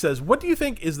he says, "What do you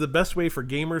think is the best way for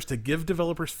gamers to give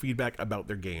developers feedback about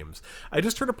their games? I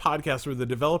just heard a podcast where the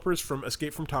developers from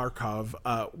Escape from Tarkov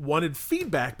wanted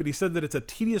feedback, but he said that it's a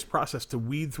tedious process to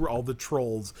weed through all the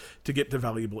trolls to get to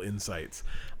valuable insights."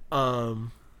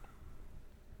 I'm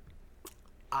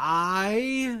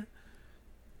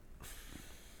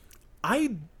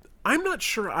not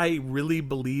sure I really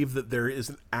believe that there is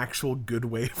an actual good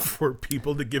way for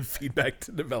people to give feedback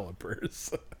to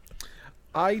developers.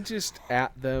 I just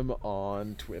at them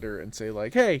on Twitter and say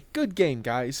like, "Hey, good game,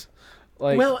 guys."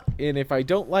 Like, and if I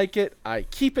don't like it, I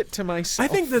keep it to myself.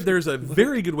 I think that there's a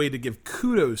very good way to give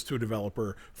kudos to a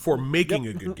developer for making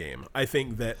a good game. I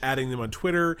think that adding them on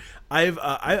Twitter, I've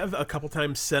a couple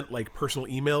times sent like personal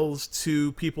emails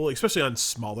to people, especially on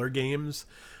smaller games,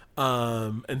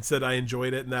 and said I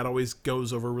enjoyed it, and that always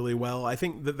goes over really well. I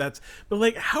think that's, but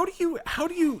like, how do you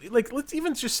like? Let's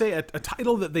even just say a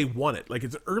title that they wanted, like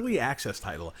it's an early access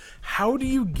title. How do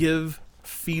you give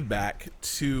feedback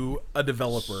to a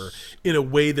developer in a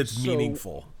way that's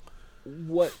meaningful?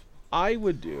 What I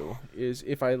would do is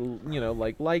if I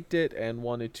liked it and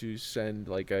wanted to send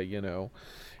like a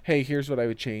hey, here's what I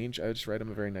would change, I would just write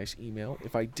them a very nice email.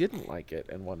 If I didn't like it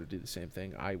and wanted to do the same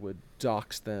thing, I would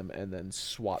dox them and then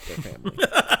swat their family.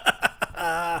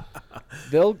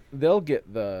 they'll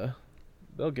get the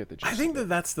gist. I think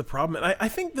that's the problem. And I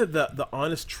think that the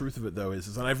honest truth of it, though,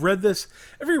 is and I've read this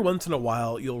every once in a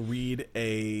while. You'll read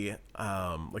a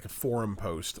like a forum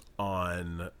post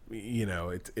on,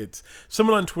 it's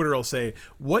someone on Twitter will say,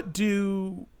 what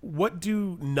do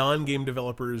non-game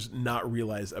developers not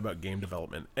realize about game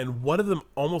development? And one of them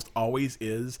almost always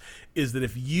is that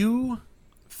if you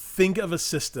think of a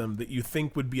system that you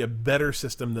think would be a better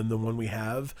system than the one we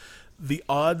have, the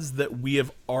odds that we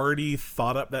have already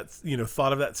thought of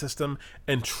that system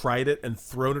and tried it and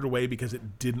thrown it away because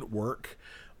it didn't work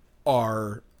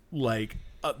are like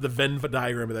the Venn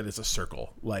diagram of that is a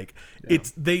circle. Like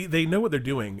it's they know what they're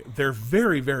doing. They're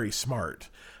very, very smart.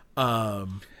 I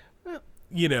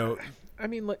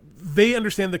mean, like, they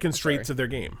understand the constraints of their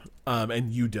game,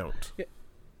 and you don't. Yeah.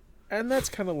 And that's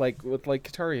kind of like with like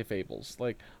Kataria Fables.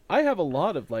 Like, I have a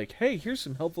lot of like, hey, here's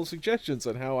some helpful suggestions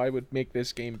on how I would make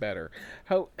this game better.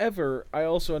 However, I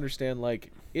also understand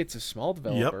like it's a small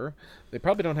developer. Yep. They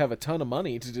probably don't have a ton of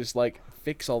money to just like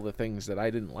fix all the things that I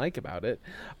didn't like about it.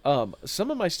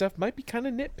 Some of my stuff might be kind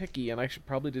of nitpicky, and I should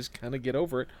probably just kind of get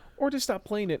over it, or just stop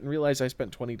playing it and realize I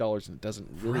spent $20 and it doesn't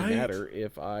really matter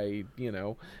if I,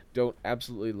 don't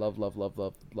absolutely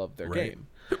love their game.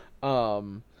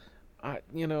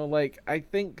 I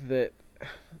think that,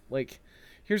 like,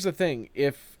 here's the thing.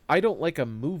 If I don't like a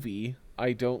movie,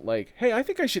 I don't like, hey, I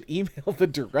think I should email the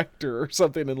director or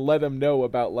something and let them know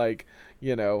about, like,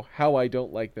 how I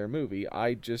don't like their movie.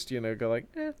 I just, go like,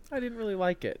 I didn't really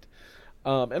like it.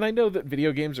 And I know that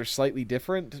video games are slightly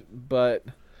different, but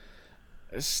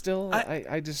still,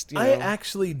 I just, I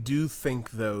actually do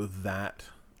think, though, that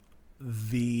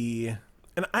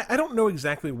and I don't know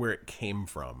exactly where it came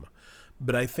from,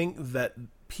 but I think that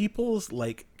people's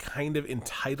like kind of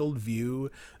entitled view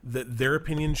that their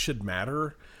opinion should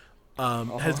matter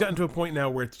has gotten to a point now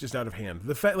where it's just out of hand.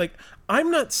 The fact, like, I'm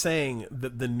not saying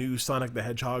that the new Sonic the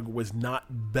Hedgehog was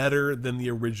not better than the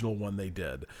original one they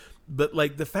did, but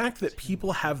like the fact that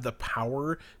people have the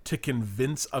power to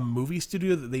convince a movie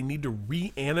studio that they need to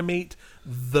reanimate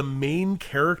the main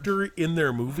character in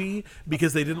their movie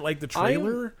because they didn't like the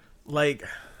trailer,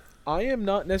 I am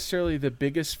not necessarily the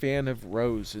biggest fan of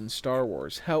Rose in Star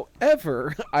Wars.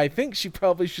 However, I think she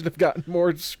probably should have gotten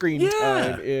more screen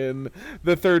time in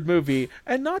the third movie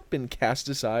and not been cast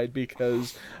aside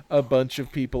because a bunch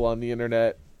of people on the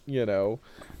internet,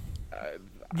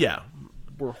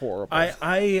 were horrible.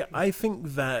 I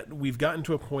think that we've gotten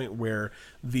to a point where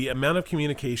the amount of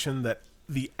communication that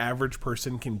the average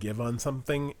person can give on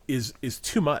something is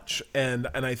too much, and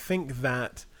I think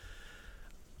that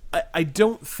I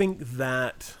don't think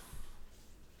that.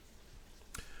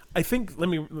 I think let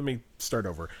me start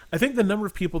over. I think the number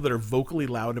of people that are vocally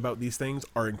loud about these things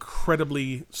are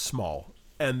incredibly small,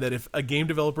 and that if a game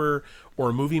developer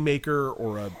or a movie maker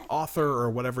or an author or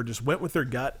whatever just went with their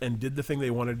gut and did the thing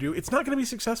they want to do, it's not going to be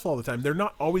successful all the time. They're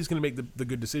not always going to make the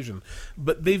good decision,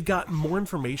 but they've got more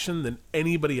information than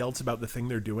anybody else about the thing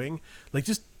they're doing. Like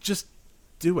just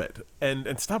do it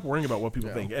and stop worrying about what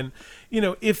people think. And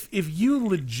if you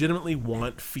legitimately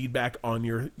want feedback on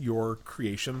your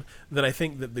creation, then I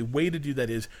think that the way to do that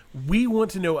is we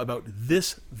want to know about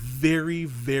this very,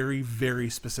 very, very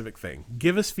specific thing.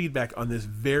 Give us feedback on this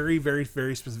very, very,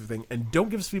 very specific thing, and don't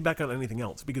give us feedback on anything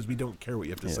else because we don't care what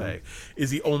you have to say.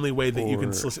 Is the only way that you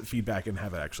can solicit feedback and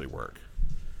have it actually work.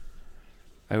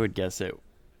 I would guess it.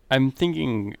 I'm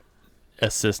thinking a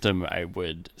system I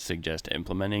would suggest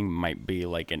implementing might be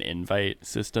like an invite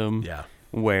system. Yeah.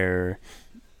 Where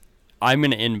I'm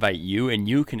going to invite you and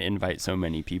you can invite so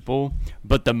many people,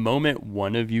 but the moment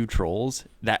one of you trolls,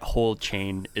 that whole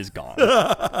chain is gone.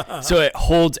 So it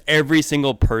holds every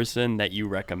single person that you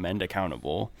recommend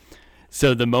accountable.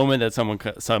 So the moment that someone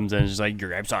comes in and is like,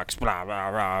 your game sucks, blah, blah,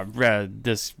 blah, blah,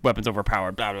 this weapon's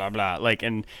overpowered, blah, blah, blah, like,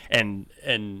 and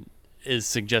is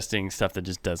suggesting stuff that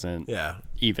just doesn't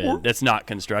that's not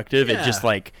constructive. It's just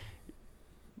like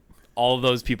all of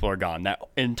those people are gone. That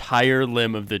entire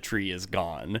limb of the tree is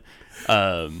gone.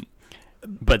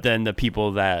 But then the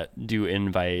people that do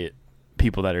invite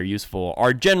people that are useful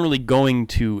are generally going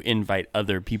to invite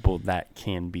other people that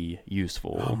can be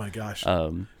useful. Oh my gosh.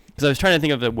 Because I was trying to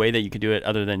think of a way that you could do it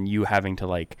other than you having to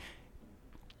like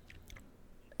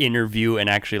interview and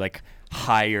actually like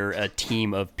hire a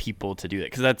team of people to do that,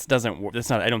 because that doesn't work. That's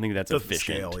not. I don't think that's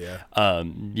efficient.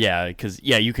 Scale, because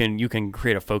you can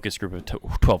create a focus group of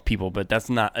 12 people, but that's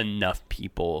not enough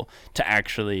people to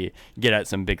actually get at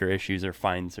some bigger issues or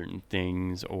find certain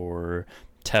things or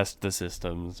test the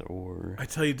systems. Or I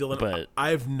tell you, Dylan,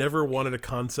 I've never wanted a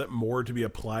concept more to be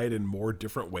applied in more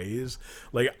different ways.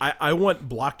 Like I want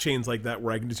blockchains like that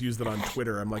where I can just use that on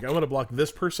Twitter. I'm like, I want to block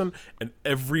this person and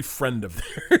every friend of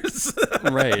theirs.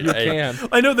 Right. You can.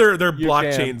 I know there are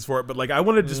blockchains for it, but like I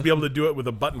want to just be able to do it with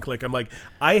a button click. I'm like,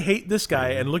 I hate this guy,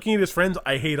 and looking at his friends,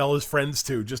 I hate all his friends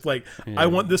too. Just like I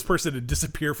want this person to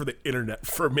disappear for the internet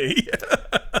for me.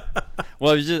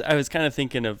 Well, I was kind of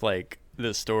thinking of like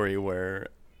this story where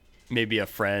maybe a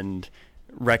friend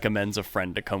recommends a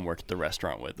friend to come work at the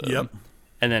restaurant with him. Yep.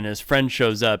 And then his friend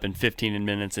shows up and 15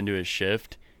 minutes into his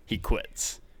shift, he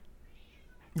quits.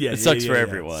 Yeah, it sucks for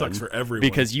everyone. It sucks for everyone.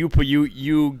 Because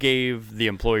you gave the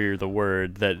employer the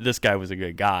word that this guy was a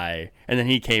good guy, and then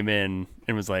he came in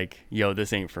and was like, yo,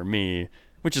 this ain't for me,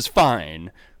 which is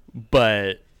fine.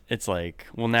 But it's like,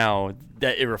 well, now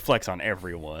that it reflects on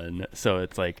everyone. So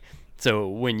it's like, so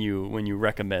when you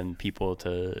recommend people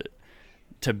to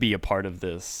be a part of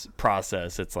this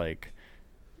process, it's like,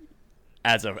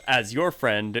 as your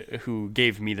friend who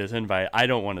gave me this invite, I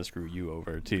don't want to screw you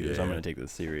over too, so I'm going to take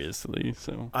this seriously.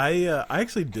 So I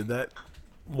actually did that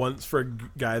once for a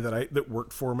guy that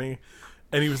worked for me,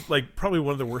 and he was like probably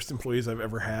one of the worst employees I've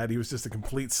ever had. He was just a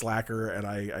complete slacker, and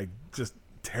I just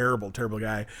terrible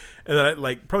guy. And then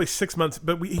like probably 6 months,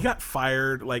 but he got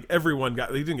fired. Like he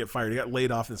didn't get fired. He got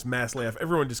laid off, this mass layoff.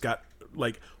 Everyone just got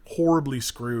like horribly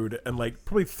screwed. And like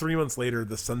probably 3 months later,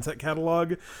 the Sunset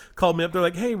Catalog called me up. They're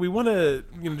like, hey, we want to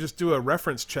just do a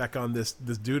reference check on this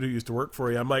dude who used to work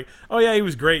for you. I'm like, oh yeah, he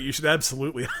was great, you should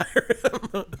absolutely hire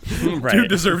him. Right. Dude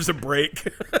deserves a break.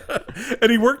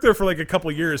 And he worked there for like a couple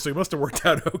years, so he must have worked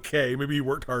out okay. Maybe he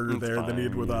worked harder there than he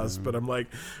did with us. But I'm like,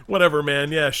 whatever,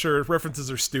 man. Yeah, sure, references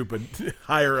are stupid.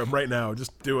 Hire him right now.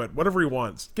 Just do it. Whatever he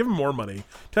wants. Give him more money.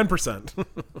 10%.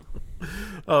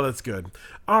 Oh, that's good.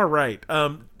 All right,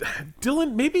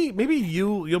 Dylan, maybe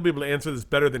you'll be able to answer this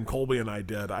better than Colby and I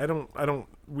did.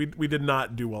 We did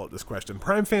not do well at this question.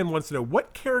 Prime Fan wants to know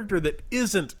what character that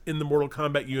isn't in the Mortal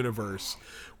Kombat universe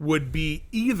would be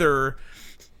either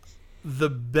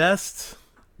the best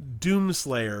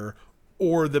Doomslayer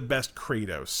or the best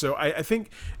Kratos. So I think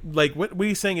like what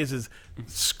he's saying is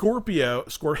Scorpion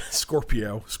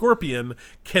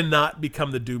cannot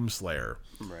become the Doomslayer.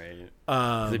 Right.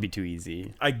 That'd be too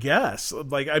easy. I guess.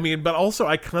 Like, I mean, but also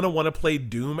I kind of want to play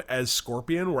Doom as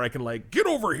Scorpion, where I can like get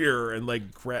over here and like,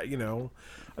 you know,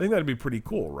 I think that'd be pretty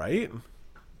cool, right?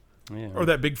 Yeah. Or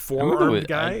that big four-armed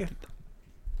guy.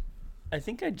 I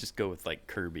think I'd just go with like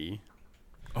Kirby.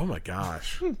 Oh my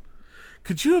gosh.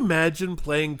 Could you imagine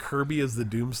playing Kirby as the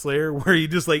Doomslayer, where he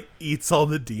just like eats all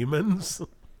the demons?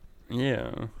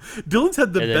 Yeah. Dylan's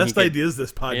had the And then best ideas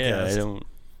this podcast. Yeah,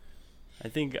 I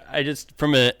think I just,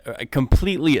 from a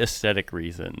completely aesthetic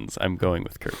reasons, I'm going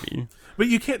with Kirby. But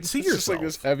you can't see It's yourself. just like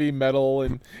this heavy metal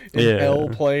and Yeah. hell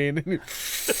playing.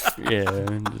 Yeah.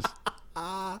 And just,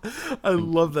 I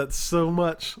love that so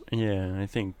much. yeah, I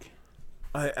think.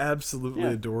 I absolutely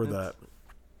Yeah, adore that.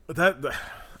 That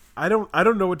I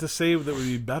don't know what to say that would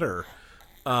be better.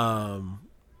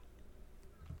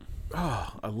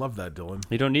 Oh, I love that, Dylan.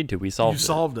 You don't need to. We solved You it.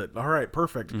 solved it. All right,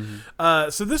 perfect.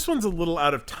 So this one's a little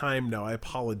out of time now. I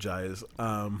apologize.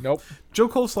 Nope. Joe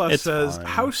Coleslaw It's says, fine.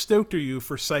 how stoked are you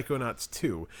for Psychonauts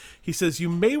 2? He says, you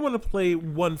may want to play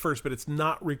 1 first, but it's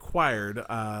not required.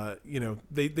 You know,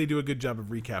 they do a good job of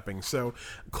recapping. So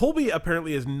Colby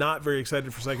apparently is not very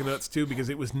excited for Psychonauts 2 because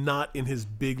it was not in his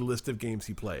big list of games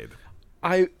he played.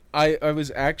 I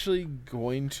was actually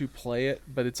going to play it,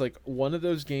 but it's like one of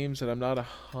those games that I'm not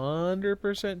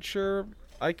 100% sure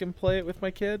I can play it with my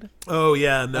kid. Oh,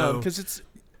 yeah, no. Because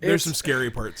There's some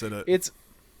scary parts in it. it's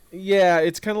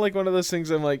kind of like one of those things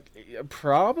I'm like, yeah,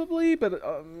 probably, but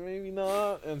maybe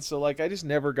not. And so like I just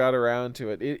never got around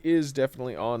to it. It is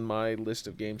definitely on my list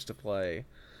of games to play.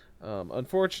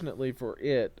 Unfortunately for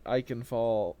it, I Can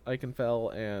Fell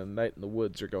and Night in the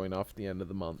Woods are going off at the end of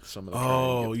the month. So I'm gonna try and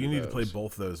Oh, get you through need to play those.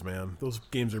 both those, man. Those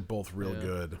games are both real Yeah.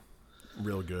 good.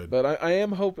 Real good. But I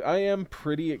am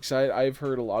pretty excited. I've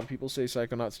heard a lot of people say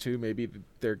Psychonauts 2 may be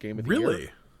their game of the Really?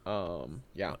 year.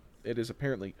 Yeah, it is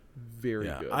apparently very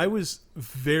good. I was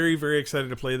very, very excited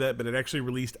to play that, but it actually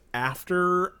released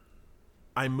after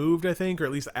I moved, I think, or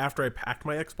at least after I packed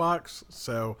my Xbox.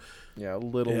 So, yeah, a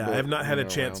little bit. I have not had a you know,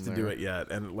 chance to around do there. it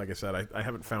yet. And like I said, I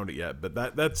haven't found it yet, but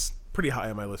that's pretty high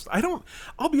on my list.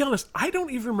 I'll be honest, I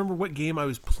don't even remember what game I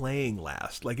was playing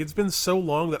last. Like, it's been so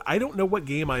long that I don't know what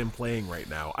game I am playing right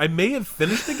now. I may have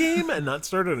finished a game and not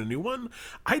started a new one.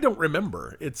 I don't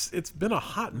remember. It's been a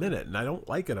hot minute, and I don't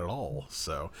like it at all.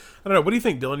 So, I don't know. What do you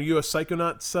think, Dylan? Are you a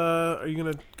Psychonauts? Are you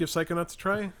going to give Psychonauts a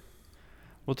try?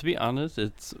 Well, to be honest,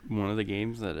 it's one of the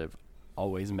games that I've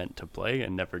always meant to play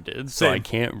and never did. So I Same.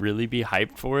 can't really be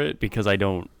hyped for it because I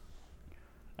don't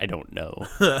know.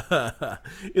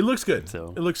 It looks good.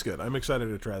 So- It looks good. I'm excited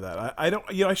to try that. I don't.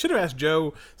 You know, I should have asked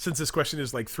Joe, since this question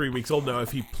is like 3 weeks old now,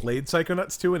 if he played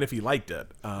Psychonauts 2 and if he liked it.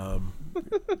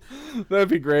 That'd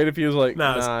be great if he was like,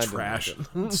 Nah, nah, I it's didn't trash. like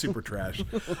it." It's super trash.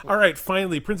 All right,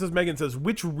 finally, Princess Megan says,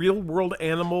 which real-world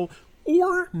animal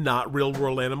or not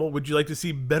real-world animal would you like to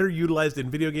see better utilized in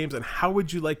video games, and how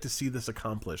would you like to see this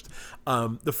accomplished?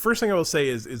 The first thing I will say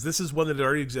is this is one that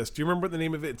already exists. Do you remember what the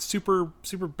name of it? It's Super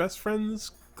Best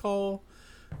Friends Call?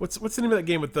 What's the name of that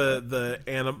game with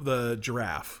the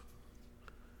giraffe?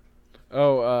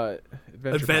 Oh,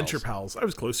 Adventure Pals. I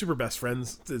was close. Super Best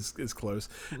Friends is close.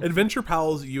 Adventure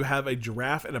Pals, you have a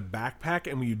giraffe in a backpack,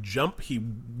 and when you jump, he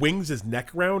wings his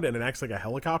neck around, and it acts like a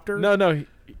helicopter. No.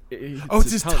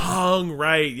 It's his tongue.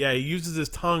 Right. Yeah, he uses his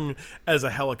tongue as a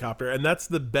helicopter, and that's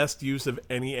the best use of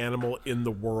any animal in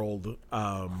the world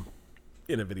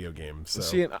in a video game. So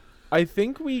See, and I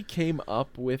think we came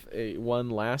up with one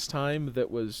last time that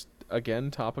was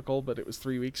again topical, but it was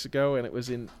 3 weeks ago, and it was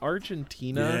in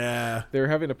Argentina. yeah. They were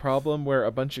having a problem where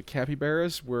a bunch of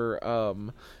capybaras were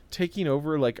taking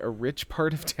over like a rich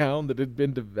part of town that had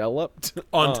been developed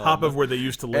On top of where they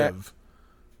used to live.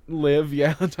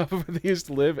 on top of where they used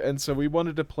to live, and so we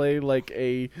wanted to play like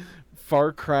a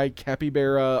Far Cry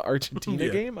capybara Argentina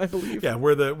Yeah. game, I believe. Yeah,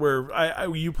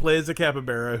 where you play as a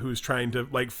capybara who's trying to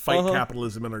like fight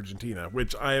capitalism in Argentina,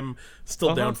 which I am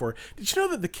still down for. Did you know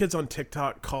that the kids on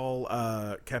TikTok call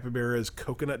capybaras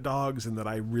coconut dogs, and that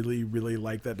I really, really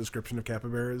like that description of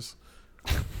capybaras?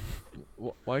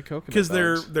 Why coconut? Because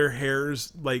dogs? their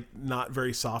hair's like not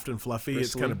very soft and fluffy. It's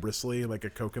Bristly? kind of bristly, like a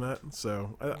coconut.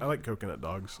 So I like coconut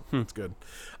dogs. It's good.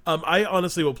 I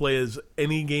honestly will play as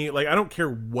any game. Like, I don't care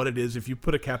what it is. If you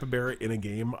put a capybara in a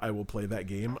game, I will play that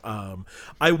game.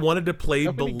 I wanted to play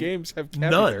How many games have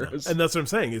none, capybaras? and that's what I'm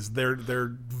saying. Is they're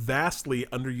vastly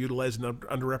underutilized and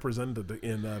underrepresented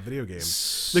in video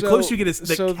games. The closest you get is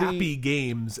that Cappy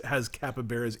Games has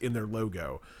capybaras in their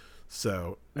logo.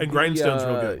 So, and Grindstone's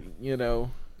real good. You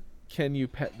know, can you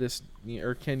pet this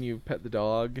or can you pet the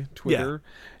dog Twitter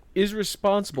is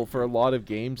responsible for a lot of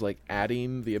games like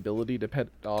adding the ability to pet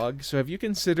dog. So have you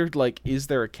considered like is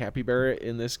there a capybara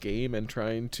in this game and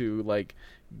trying to like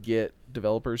get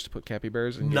developers to put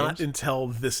capybaras in Not games? until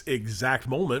this exact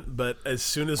moment, but as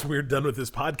soon as we're done with this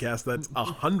podcast, that's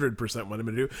 100% what I'm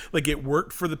going to do. Like, it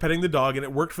worked for the petting the dog, and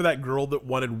it worked for that girl that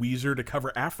wanted Weezer to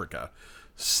cover Africa.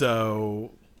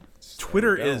 So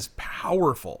Twitter is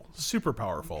powerful, super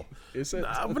powerful. Is it?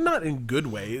 But not in good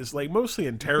ways, like mostly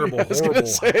in terrible, was gonna horrible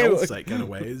say, health like- site kind of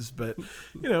ways. But,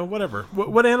 whatever.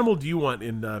 What animal do you want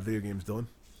in video games, Dylan?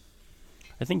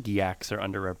 I think yaks are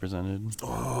underrepresented.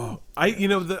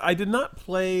 I did not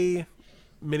play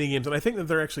mini games, and I think that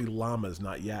they're actually llamas,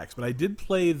 not yaks. But I did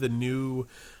play the new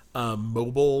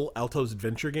mobile Alto's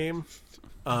Adventure game.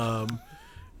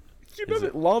 You know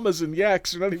that llamas and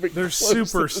yaks are not even They're close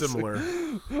super to the same. similar.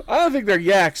 I don't think they're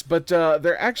yaks, but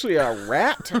they're actually a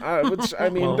rat. Which I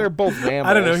mean, they're both mammals.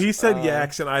 I don't know. He said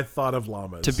yaks, and I thought of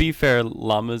llamas. To be fair,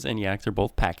 llamas and yaks are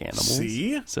both pack animals.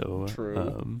 See? So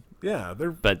True. Yeah, they're.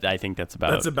 but I think that's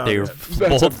about That's about they are it.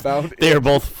 That's both about they it. are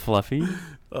both fluffy.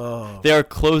 Oh, They are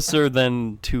closer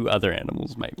than two other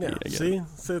animals might be. yeah. I guess.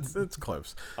 See, it's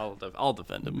close. I'll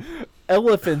defend them.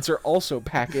 Elephants are also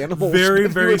pack animals. Very,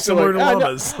 very So, similar to I know-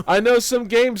 llamas. I know some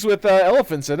games with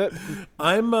elephants in it.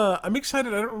 I'm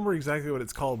excited. I don't remember exactly what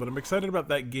it's called, but I'm excited about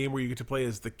that game where you get to play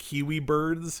as the kiwi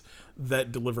birds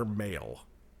that deliver mail.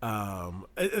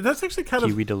 That's actually kind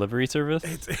Kiwi delivery service.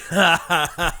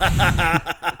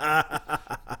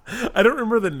 I don't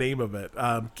remember the name of it.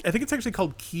 I think it's actually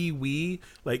called Kiwi,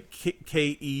 like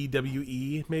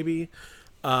Kewe, maybe.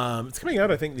 It's coming out,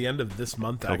 I think, the end of this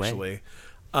month, actually.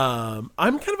 I'm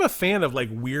kind of a fan of like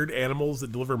weird animals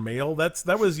that deliver mail.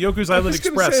 That was Yoku's Island was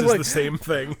gonna Express say, is like- the same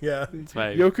thing. Yeah. It's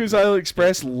my Yoku's Island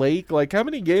Express, Lake. Like, how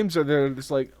many games are there? Just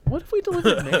like, what if we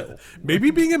delivered mail?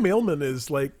 Maybe being a mailman is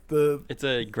like the It's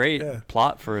a great Yeah.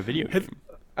 plot for a video game.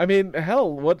 I mean,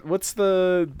 hell, what's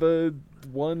the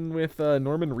one with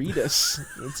Norman Reedus?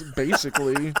 It's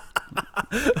basically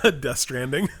Death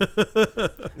Stranding.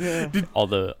 All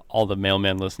the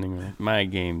mailman listening. My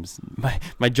games.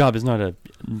 My job is not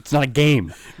a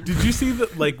game. Did you see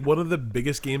that like one of the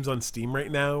biggest games on Steam right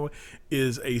now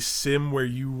is a sim where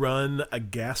you run a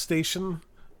gas station?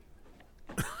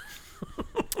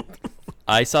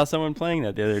 I saw someone playing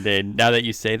that the other day. Now that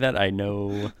you say that, I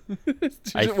know.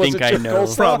 I Was think it I Jeff know.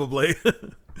 Goldstein? Probably.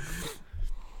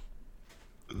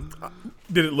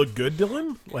 Did it look good,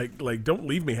 Dylan? Like don't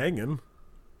leave me hanging.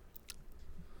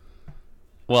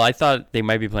 Well, I thought they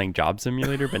might be playing Job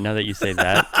Simulator, but now that you say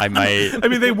that, I might. I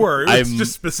mean, they were. It's I'm-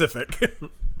 just specific.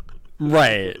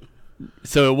 Right.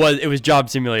 So it was Job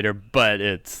Simulator, but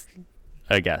it's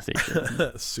a gas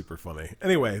station. Super funny.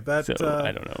 Anyway, that So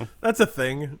I don't know. That's a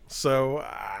thing. So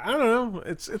I don't know.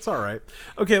 It's all right.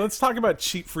 Okay, let's talk about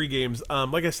cheap free games.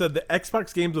 Like I said, the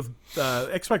Xbox games with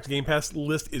Xbox Game Pass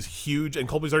list is huge, and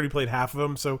Colby's already played half of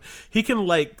them, so he can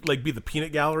like be the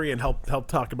peanut gallery and help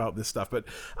talk about this stuff. But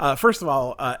first of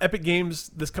all, Epic Games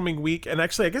this coming week, and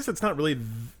actually, I guess it's not really.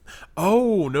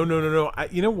 Oh no!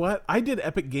 You know what? I did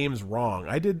Epic Games wrong.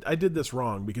 I did this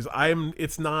wrong because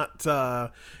It's not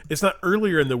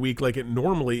earlier in the week like it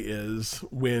normally is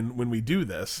when we do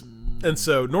this, and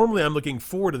so normally I'm looking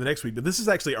forward to the next week, but this is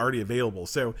actually already available.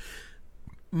 So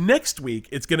next week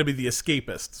it's going to be The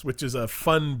Escapists, which is a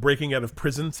fun breaking out of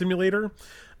prison simulator.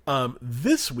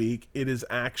 This week it is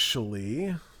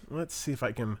actually. Let's see if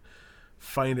I can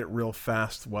find it real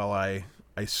fast while I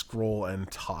scroll and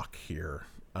talk here.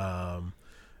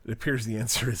 It appears the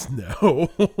answer is no.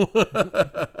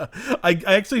 I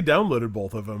actually downloaded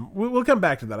both of them. We'll come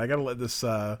back to that. I gotta let this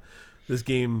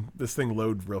thing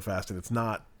load real fast, and it's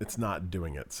not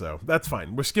doing it. So that's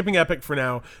fine. We're skipping Epic for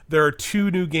now. There are 2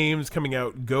 new games coming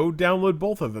out. Go download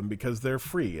both of them because they're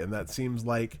free, and that seems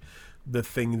like the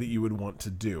thing that you would want to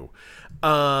do.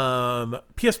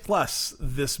 PS Plus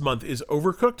this month is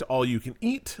Overcooked, All You Can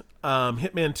Eat,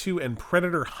 Hitman 2, and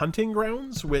Predator Hunting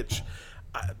Grounds, which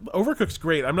Overcooked's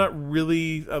great. I'm not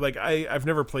really I've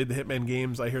never played the Hitman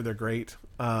games. I hear they're great.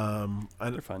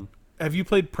 They're fun. Have you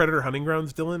played Predator Hunting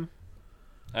Grounds, Dylan?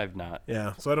 I've not.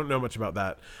 Yeah, so I don't know much about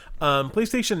that.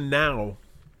 PlayStation Now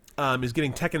is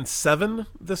getting Tekken 7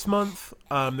 this month.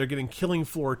 They're getting Killing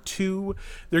Floor 2.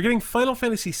 They're getting Final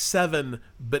Fantasy 7,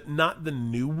 but not the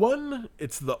new one.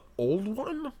 It's the old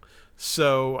one.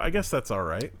 So I guess that's all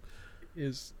right.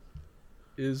 is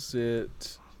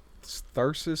it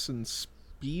Tharsis and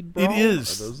Speed Brawl? It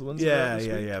is. Are those the ones that are out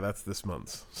this week? Yeah. That's this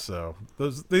month. So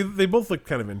those they both look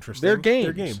kind of interesting. They're games.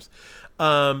 They're games.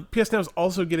 PS Now is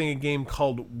also getting a game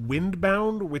called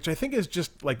Windbound, which I think is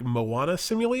just like Moana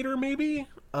Simulator, maybe.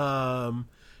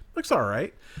 Looks all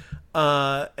right.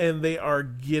 And they are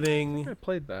getting. I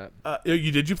played that.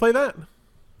 Did you play that?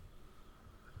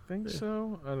 I think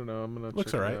so. I don't know. I'm gonna.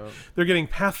 Looks check all it right. out. They're getting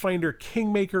Pathfinder,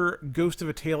 Kingmaker, Ghost of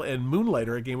a Tale, and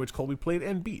Moonlighter, a game which Colby played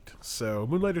and beat. So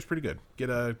Moonlighter's pretty good. Get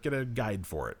a guide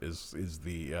for it. Is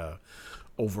the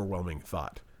overwhelming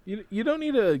thought. You don't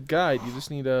need a guide. You just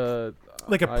need a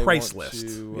Like a I price want list.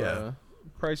 to, Yeah.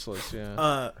 price list. Yeah.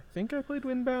 I think I played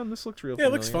Windbound. This looks real. Yeah,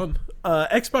 it looks fun.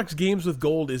 Xbox Games with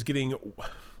Gold is getting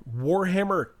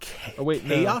Warhammer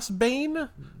Chaos Bane.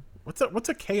 What's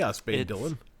a Chaos Bane,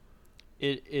 Dylan?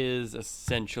 It is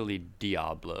essentially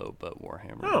Diablo, but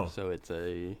Warhammer. Oh. So it's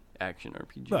a action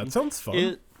RPG. That sounds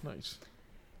fun. Nice.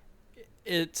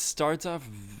 It starts off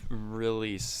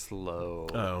really slow.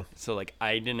 Oh. So like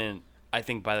I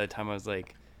think by the time I was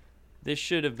like, this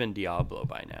should have been Diablo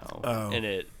by now. Oh. And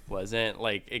it wasn't.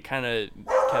 Like it kind of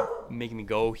kept making me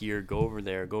go here, go over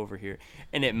there, go over here.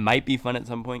 And it might be fun at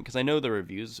some point because I know the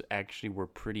reviews actually were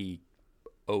pretty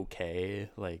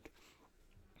okay. Like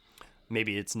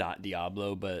maybe it's not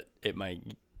Diablo, but it might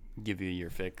give you your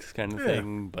fix kind of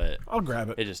thing. But I'll grab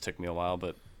it. It just took me a while,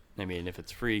 but I mean, if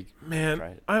it's free, try Man,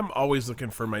 it. I'm always looking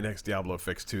for my next Diablo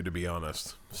fix too, to be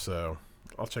honest. So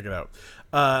I'll check it out.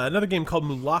 Another game called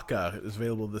Mulaka is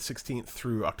available the 16th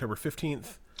through October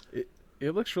 15th.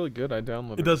 It looks really good. I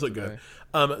downloaded it. It does look today.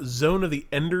 good. Zone of the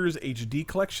Enders HD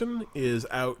collection is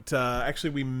out. Actually,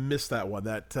 we missed that one.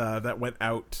 That went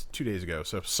out 2 days ago.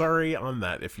 So sorry on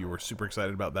that. If you were super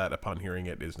excited about that upon hearing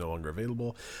it is no longer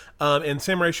available. And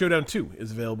Samurai Showdown 2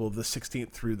 is available the 16th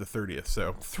through the 30th.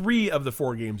 So 3 of the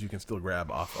 4 games you can still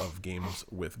grab off of Games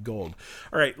with Gold.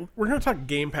 All right, we're going to talk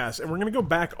Game Pass, and we're going to go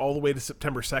back all the way to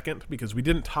September 2nd because we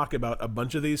didn't talk about a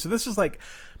bunch of these. So this is like...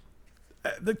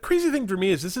 the crazy thing for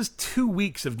me is this is 2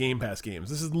 weeks of Game Pass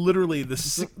games. This is literally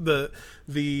the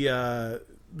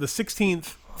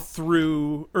 16th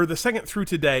through, or the 2nd through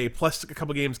today, plus a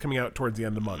couple games coming out towards the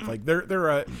end of the month. Like there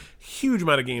are a huge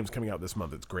amount of games coming out this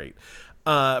month. It's great.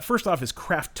 First off is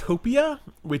Craftopia,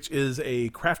 which is a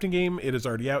crafting game. It is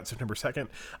already out September 2nd.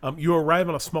 You arrive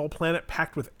on a small planet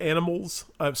packed with animals.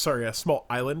 A small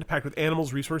island packed with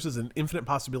animals, resources, and infinite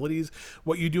possibilities.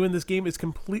 What you do in this game is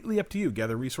completely up to you.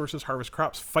 Gather resources, harvest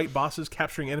crops, fight bosses,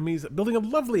 capturing enemies, building a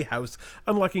lovely house,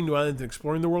 unlocking new islands, and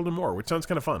exploring the world and more, which sounds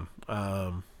kind of fun.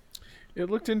 It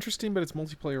looked interesting, but it's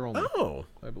multiplayer only. Oh,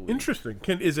 I believe. interesting.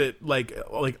 Is it like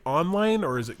online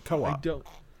or is it co-op?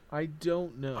 I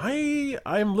don't know.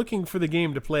 I'm looking for the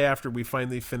game to play after we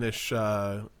finally finish.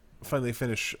 What's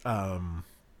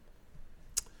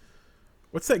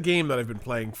that game that I've been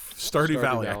playing? Stardew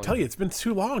Valley. I tell you, it's been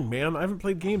too long, man. I haven't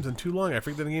played games in too long. I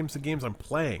forget the games I'm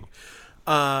playing.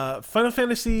 Final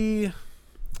Fantasy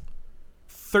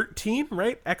 13,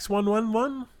 right?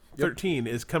 X111. 13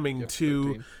 is coming to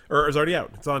 13. or is already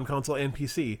out. It's on console and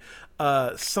PC.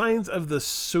 Signs of the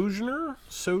Sojourner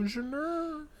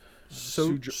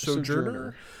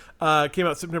came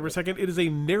out September 2nd. It is a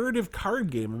narrative card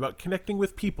game about connecting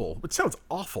with people. It sounds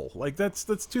awful. Like that's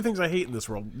 2 things I hate in this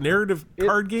world: narrative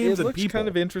card games and people. It looks kind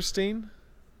of interesting.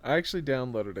 I actually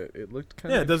downloaded it. It looked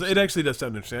kind of it actually does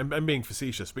sound interesting. I'm being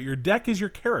facetious, but your deck is your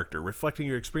character, reflecting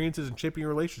your experiences and shaping your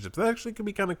relationships. That actually could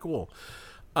be kind of cool.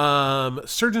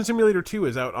 Surgeon Simulator 2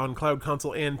 is out on cloud,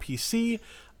 console, and PC.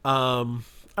 I don't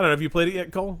know. Have you played it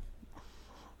yet, Cole?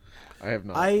 I have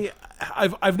not.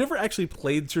 I've never actually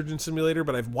played Surgeon Simulator,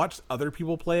 but I've watched other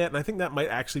people play it, and I think that might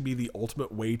actually be the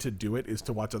ultimate way to do it, is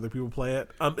to watch other people play it,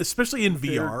 especially in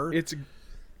VR.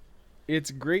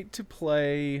 It's great to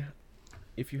play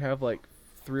if you have like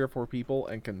 3 or 4 people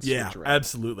and can switch around.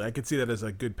 Absolutely. I could see that as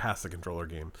a good pass the controller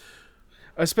game.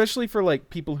 Especially for like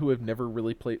people who have never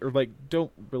really played or like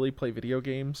don't really play video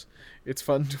games. It's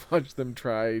fun to watch them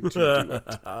try to do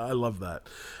it. I love that.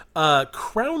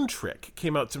 Crown Trick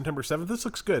came out September 7th. This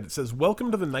looks good. It says,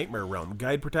 welcome to the Nightmare Realm.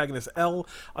 Guide protagonist Elle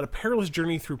on a perilous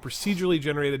journey through procedurally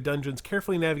generated dungeons,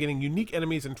 carefully navigating unique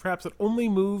enemies and traps that only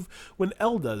move when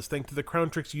Elle does, thanks to the Crown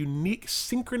Trick's unique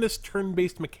synchronous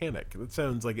turn-based mechanic. That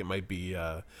sounds like it might be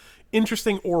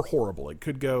interesting or horrible. It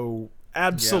could go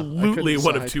absolutely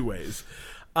one of 2 ways.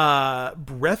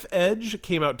 Breath Edge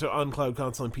came out on cloud,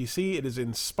 console, and PC. It is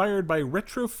inspired by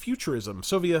retrofuturism,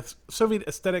 Soviet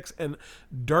aesthetics, and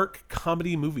dark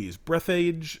comedy movies. Breath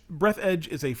Edge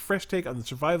is a fresh take on the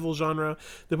survival genre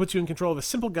that puts you in control of a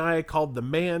simple guy called the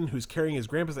Man, who's carrying his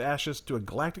grandpa's ashes to a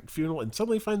galactic funeral and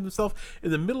suddenly finds himself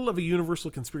in the middle of a universal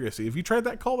conspiracy. Have you tried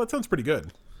that, Call? That sounds pretty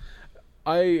good.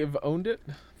 I've owned it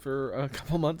for a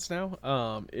couple months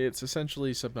now. It's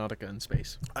essentially Subnautica in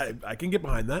space. I can get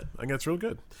behind that. I think that's real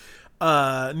good.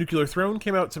 Nuclear Throne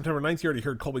came out September 9th. You already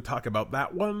heard Colby talk about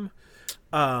that one.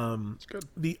 It's good.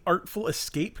 The Artful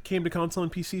Escape came to console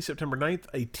and PC September 9th.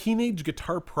 A teenage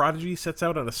guitar prodigy sets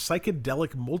out on a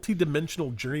psychedelic,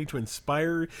 multi-dimensional journey to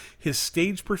inspire his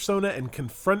stage persona and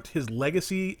confront the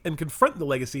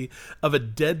legacy of a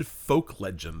dead folk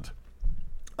legend.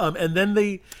 And then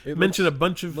they mention a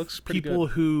bunch of people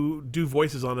who do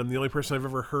voices on him. The only person I've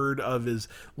ever heard of is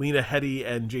Lena Headey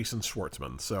and Jason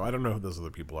Schwartzman. So I don't know who those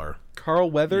other people are.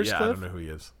 Carl Weatherscliff? Yeah, I don't know who he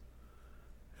is.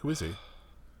 Who is he?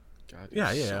 God,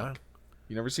 Yeah.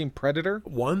 You never seen Predator?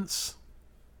 Once.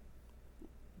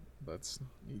 That's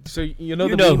so you know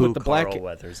meme with who the Carl black.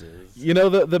 Weathers is. You know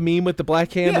the meme with the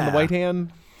black hand and the Yeah. white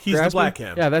hand. He's the grasping? black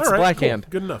hand. Yeah, that's All the right, black cool. hand.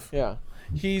 Good enough. Yeah,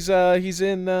 he's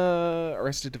in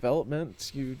Arrested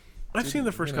Development. I've seen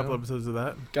the first couple episodes of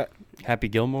that. Happy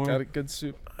Gilmore. Got a good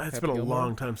soup. It's Happy been a Gilmore.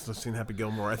 long time since I've seen Happy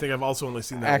Gilmore. I think I've also only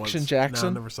seen that Action once.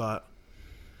 Jackson? No, I never saw it.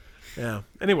 Yeah.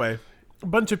 Anyway, a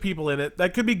bunch of people in it.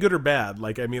 That could be good or bad.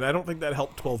 Like, I mean, I don't think that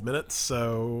helped 12 minutes,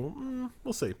 so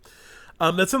we'll see.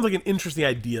 That sounds like an interesting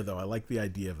idea, though. I like the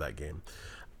idea of that game.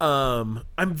 I'm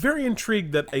very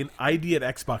intrigued that an ID at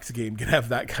Xbox game can have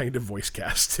that kind of voice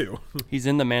cast, too. He's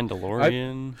in The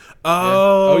Mandalorian.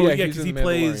 Yeah, he's because in he The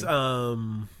plays...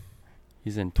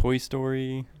 He's in Toy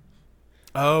Story.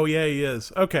 Oh, yeah, he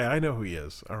is. Okay, I know who he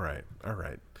is. All right.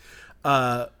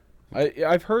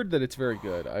 I've heard that it's very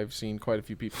good. I've seen quite a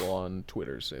few people on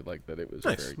Twitter say like that it was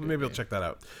Nice. very good. Maybe I'll game. check that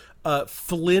out.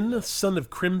 Flynn, Son of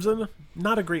Crimson.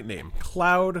 Not a great name.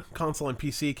 Cloud, console and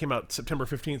PC, came out September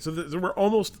 15th. So we're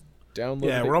almost... Downloaded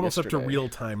Yeah, it we're almost yesterday. up to real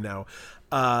time now.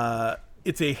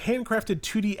 It's a handcrafted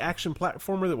 2D action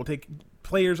platformer that will take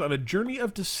players on a journey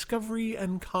of discovery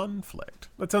and conflict.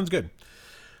 That sounds good.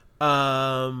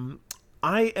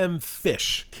 I Am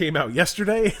Fish came out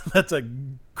yesterday. That's a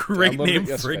great Downloaded name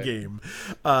it for a yesterday. game.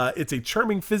 It's a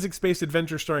charming physics-based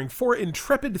adventure starring 4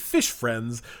 intrepid fish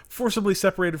friends forcibly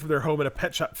separated from their home in a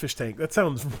pet shop fish tank. That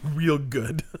sounds real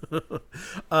good.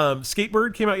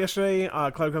 Skatebird came out yesterday,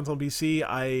 Cloud Console and PC.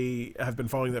 I have been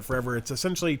following that forever. It's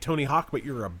essentially Tony Hawk, but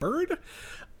you're a bird.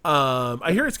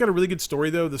 I hear it's got a really good story,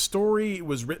 though. The story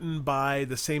was written by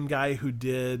the same guy who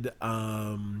did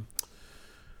an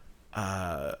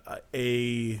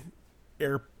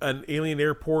alien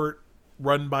airport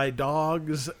run by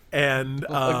dogs and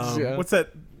Yeah. what's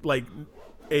that like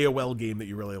AOL game that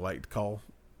you really liked, Call?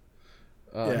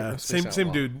 Yeah, Space same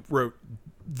Outlaw. dude wrote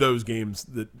those games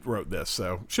that wrote this,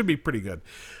 so should be pretty good.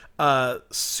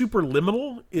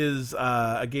 Superliminal is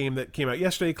a game that came out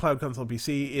yesterday, Cloud Console and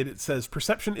PC. It says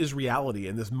perception is reality.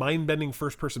 In this mind-bending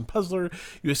first-person puzzler,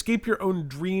 you escape your own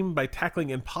dream by tackling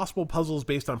impossible puzzles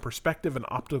based on perspective and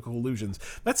optical illusions.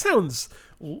 That sounds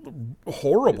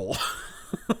horrible.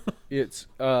 It's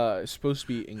supposed to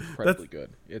be incredibly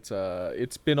good.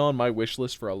 It's been on my wish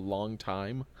list for a long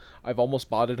time. I've almost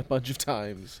bought it a bunch of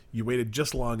times. You waited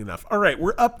just long enough. All right,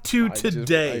 we're up to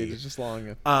today. It's just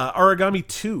long. Origami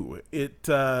 2.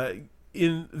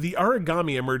 In the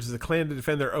Origami emerges a clan to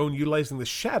defend their own, utilizing the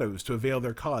shadows to avail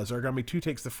their cause. Origami 2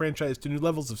 takes the franchise to new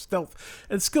levels of stealth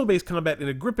and skill-based combat in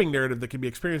a gripping narrative that can be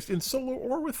experienced in solo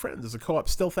or with friends as a co-op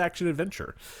stealth action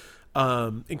adventure.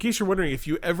 In case you're wondering, if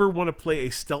you ever want to play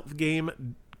a stealth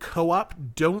game co-op,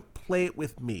 don't play it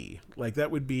with me. Like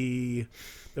that would be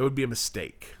a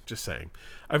mistake. Just saying.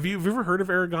 Have you ever heard of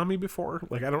Origami before?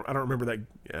 Like I don't remember that.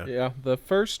 Yeah. Yeah, the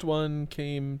first one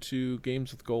came to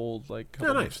Games with Gold like a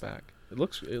couple nice. months back. It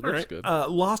looks All right. good.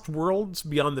 Lost Worlds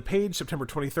Beyond the Page, September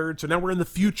 23rd. So now we're in the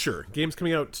future. Game's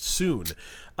coming out soon.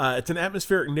 It's an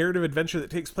atmospheric narrative adventure that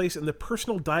takes place in the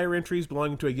personal diary entries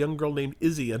belonging to a young girl named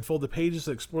Izzy. Unfold the pages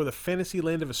to explore the fantasy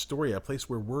land of Astoria, a place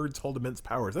where words hold immense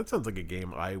powers. That sounds like a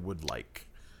game I would like.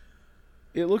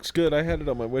 It looks good. I had it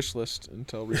on my wish list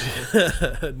until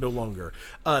recently. No longer.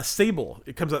 Sable.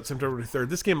 It comes out September 23rd.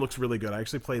 This game looks really good. I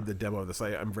actually played the demo of this.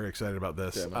 I'm very excited about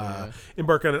this.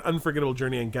 Embark on an unforgettable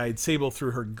journey and guide Sable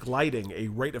through her gliding, a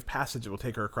rite of passage that will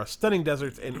take her across stunning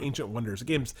deserts and ancient wonders.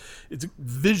 It's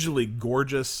visually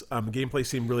gorgeous. Gameplay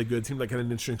seemed really good. Seemed like an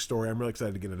interesting story. I'm really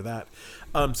excited to get into that.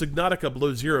 Subnautica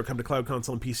Below Zero come to Cloud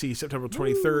Console and PC September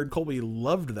 23rd. Colby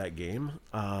loved that game.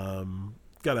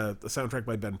 Got a soundtrack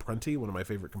by Ben Prunty, one of my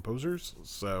favorite composers.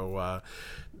 So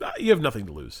you have nothing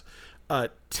to lose.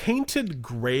 Tainted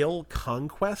Grail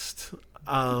Conquest.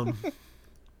 That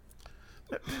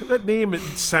name, it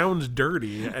sounds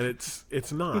dirty, and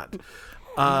it's not.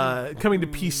 Coming to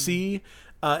PC,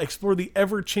 explore the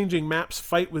ever-changing maps,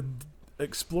 fight with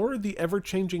Explore the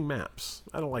ever-changing maps.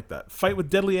 I don't like that. Fight with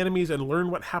deadly enemies and learn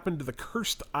what happened to the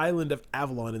cursed island of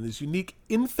Avalon in this unique,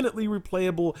 infinitely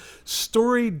replayable,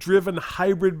 story-driven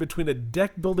hybrid between a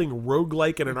deck-building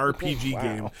roguelike and an RPG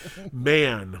game.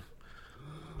 Man,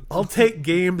 I'll take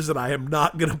games that I am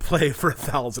not going to play for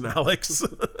 1,000, Alex.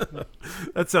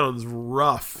 That sounds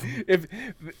rough.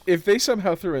 If they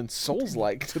somehow threw in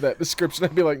Souls-like to that description,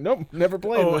 I'd be like, nope, never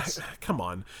playing this. Come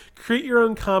on. Create your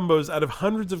own combos out of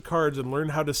hundreds of cards and learn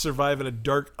how to survive in a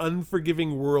dark,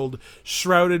 unforgiving world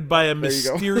shrouded by a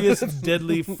mysterious,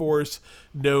 deadly force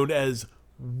known as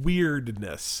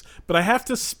weirdness. But I have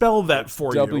to spell that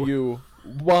for you.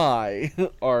 WYRDNES.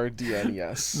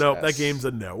 No, that game's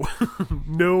a no.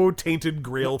 No Tainted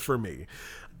Grail for me.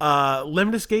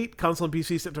 Lemnis Gate, console and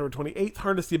PC, September 28th.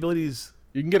 Harness the abilities...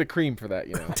 You can get a cream for that,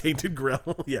 you know. Tainted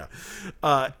Grail, yeah.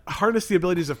 Harness the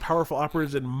abilities of powerful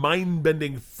operas in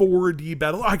mind-bending 4D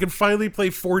battle. Oh, I can finally play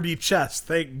 4D chess,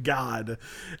 thank God.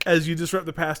 As you disrupt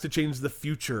the past to change the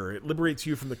future. It liberates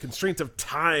you from the constraints of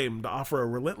time to offer a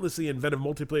relentlessly inventive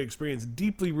multiplayer experience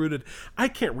deeply rooted. I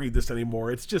can't read this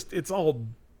anymore. It's all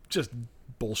just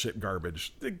bullshit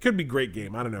garbage. It could be a great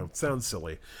game. I don't know. It sounds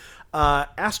silly.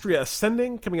 Astria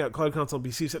Ascending, coming out cloud console and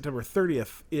PC September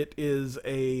 30th. It is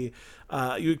you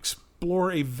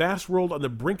explore a vast world on the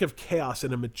brink of chaos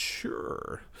in a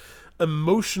mature,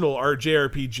 emotional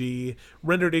JRPG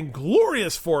rendered in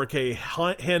glorious 4K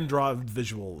hand-drawn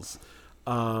visuals.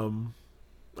 I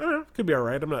don't know, could be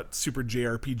alright. I'm not super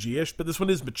JRPG-ish, but this one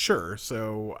is mature,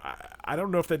 so I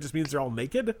don't know if that just means they're all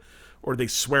naked or they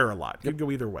swear a lot. Could go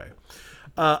either way.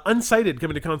 Unsighted,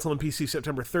 coming to console and PC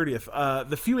September 30th.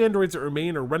 The few androids that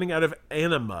remain are running out of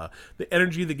anima, the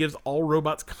energy that gives all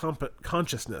robots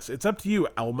consciousness. It's up to you,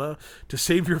 Alma, to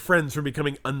save your friends from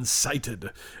becoming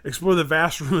unsighted. Explore the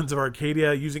vast ruins of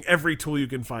Arcadia using every tool you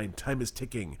can find. Time is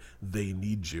ticking. They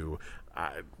need you.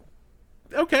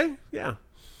 Okay, yeah.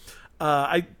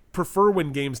 I prefer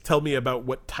when games tell me about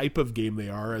what type of game they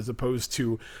are as opposed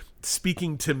to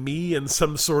speaking to me in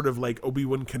some sort of like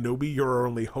Obi-Wan Kenobi, your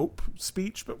only hope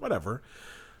speech, but whatever.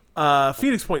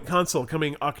 Phoenix Point console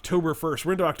coming October 1st.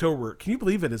 We're into October. Can you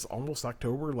believe it is almost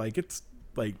October? Like it's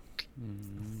like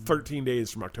 13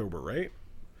 days from October, right?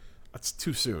 That's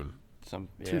too soon.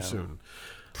 Too soon.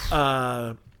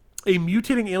 A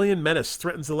mutating alien menace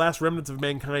threatens the last remnants of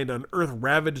mankind on Earth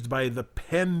ravaged by the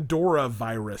Pandora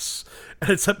virus.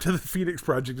 And it's up to the Phoenix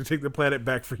Project to take the planet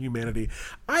back for humanity.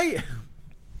 I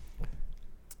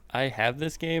have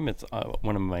this game. It's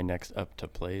one of my next up to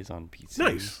plays on PC.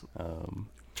 Nice.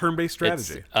 Turn-based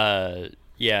strategy.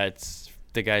 It's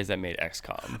the guys that made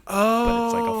XCOM. Oh, but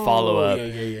it's like a follow-up.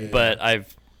 Yeah. But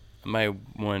my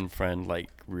one friend like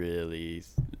really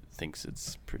thinks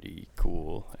it's pretty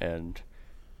cool and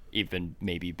even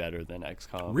maybe better than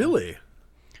XCOM. Really?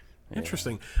 Yeah.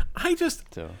 Interesting.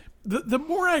 The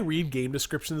more I read game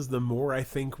descriptions, the more I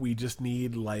think we just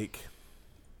need like,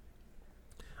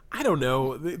 I don't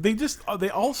know. They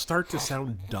all start to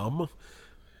sound dumb.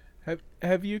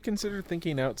 Have you considered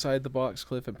thinking outside the box,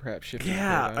 Cliff, and perhaps shifting?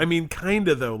 Yeah, I mean, kind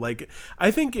of though. Like,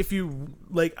 I think if you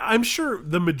like, I'm sure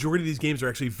the majority of these games are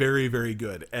actually very, very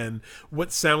good. And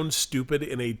what sounds stupid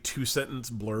in a 2-sentence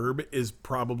blurb is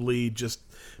probably just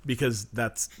because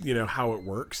that's how it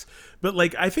works. But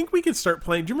like, I think we could start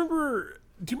playing. Do you remember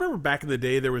back in the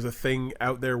day there was a thing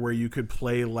out there where you could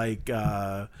play like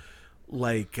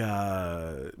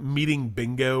meeting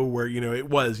bingo, where it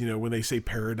was when they say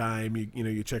paradigm,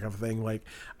 you check off a thing. Like,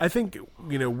 I think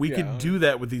we could do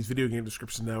that with these video game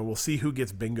descriptions now. We'll see who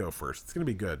gets bingo first. It's gonna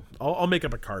be good. I'll make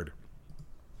up a card.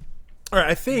 All right,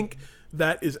 I think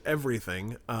that is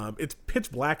everything. It's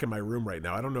pitch black in my room right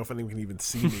now. I don't know if anyone can even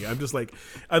see me. I'm like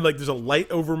there's a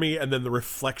light over me and then the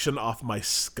reflection off my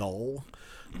skull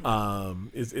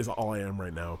is all I am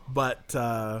right now. But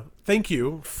thank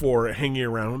you for hanging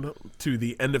around to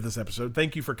the end of this episode.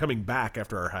 Thank you for coming back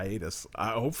after our hiatus.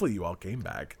 Hopefully you all came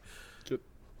back.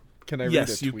 Can I read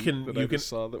a tweet that I just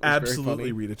saw that was absolutely very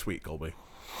funny? read a tweet, Colby.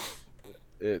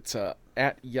 It's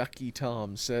at Yucky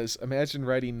Tom says, imagine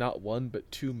writing not one but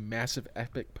 2 massive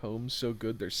epic poems so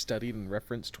good they're studied and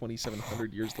referenced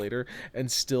 2,700 years later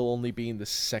and still only being the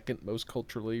second most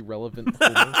culturally relevant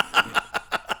Homer.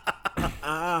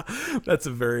 That's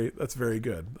very good. That's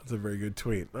a very good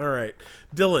tweet. All right,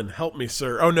 Dylan, help me,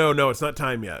 sir. Oh no, it's not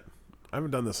time yet. I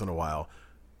haven't done this in a while.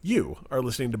 You are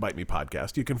listening to Bite Me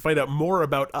Podcast. You can find out more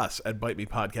about us at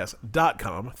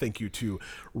bitemepodcast.com. Thank you to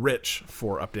Rich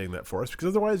for updating that for us, because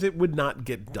otherwise it would not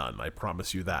get done. I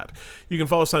promise you that. You can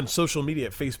follow us on social media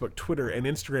at Facebook, Twitter, and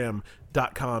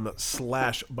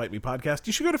Instagram.com/Bite Me Podcast.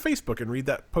 You should go to Facebook and read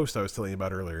that post I was telling you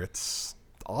about earlier. It's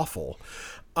awful.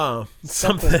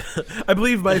 Something. I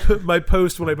believe my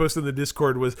post when I posted in the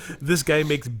Discord was, this guy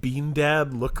makes Bean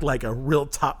Dad look like a real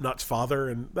top-notch father,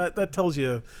 and that tells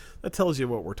you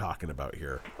what we're talking about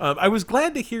here. I was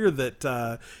glad to hear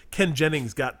that Ken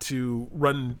Jennings got to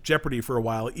run Jeopardy for a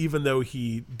while, even though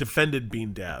he defended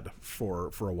Bean Dad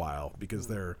for a while, because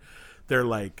they're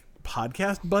like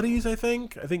podcast buddies. I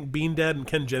think Bean Dad and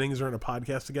Ken Jennings are in a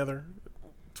podcast together.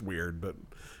 It's weird, but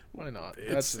Why not?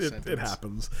 It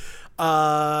happens.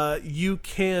 You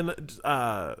can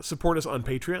support us on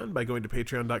Patreon by going to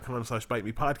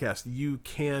patreon.com/bitemepodcast. You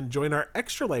can join our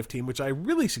Extra Life team, which I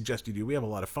really suggest you do. We have a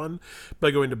lot of fun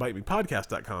by going to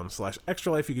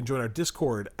bitemepodcast.com/extralife. You can join our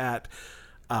Discord at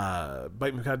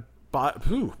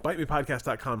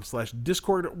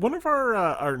bitemepodcast.com/discord. One of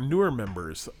our newer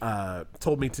members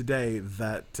told me today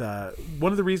that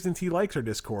one of the reasons he likes our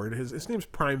Discord, his name's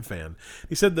Prime Fan.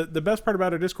 He said that the best part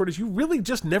about our Discord is you really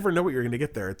just never know what you're going to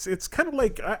get there. It's kind of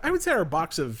like, I would say our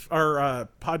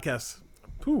podcasts,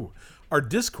 our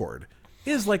Discord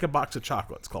is like a box of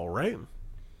chocolates, Cole, right?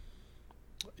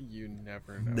 You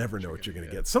never know what you're going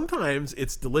to get. Sometimes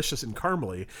it's delicious and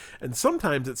caramely, and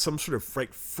sometimes it's some sort of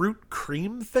like fruit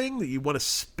cream thing that you want to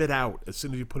spit out as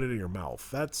soon as you put it in your mouth.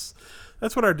 That's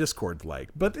what our Discord's like.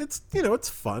 But it's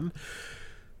fun.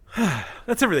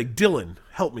 That's everything. Dylan,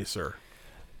 help me, sir.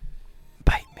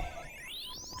 Bite me.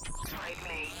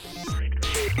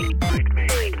 Bite me.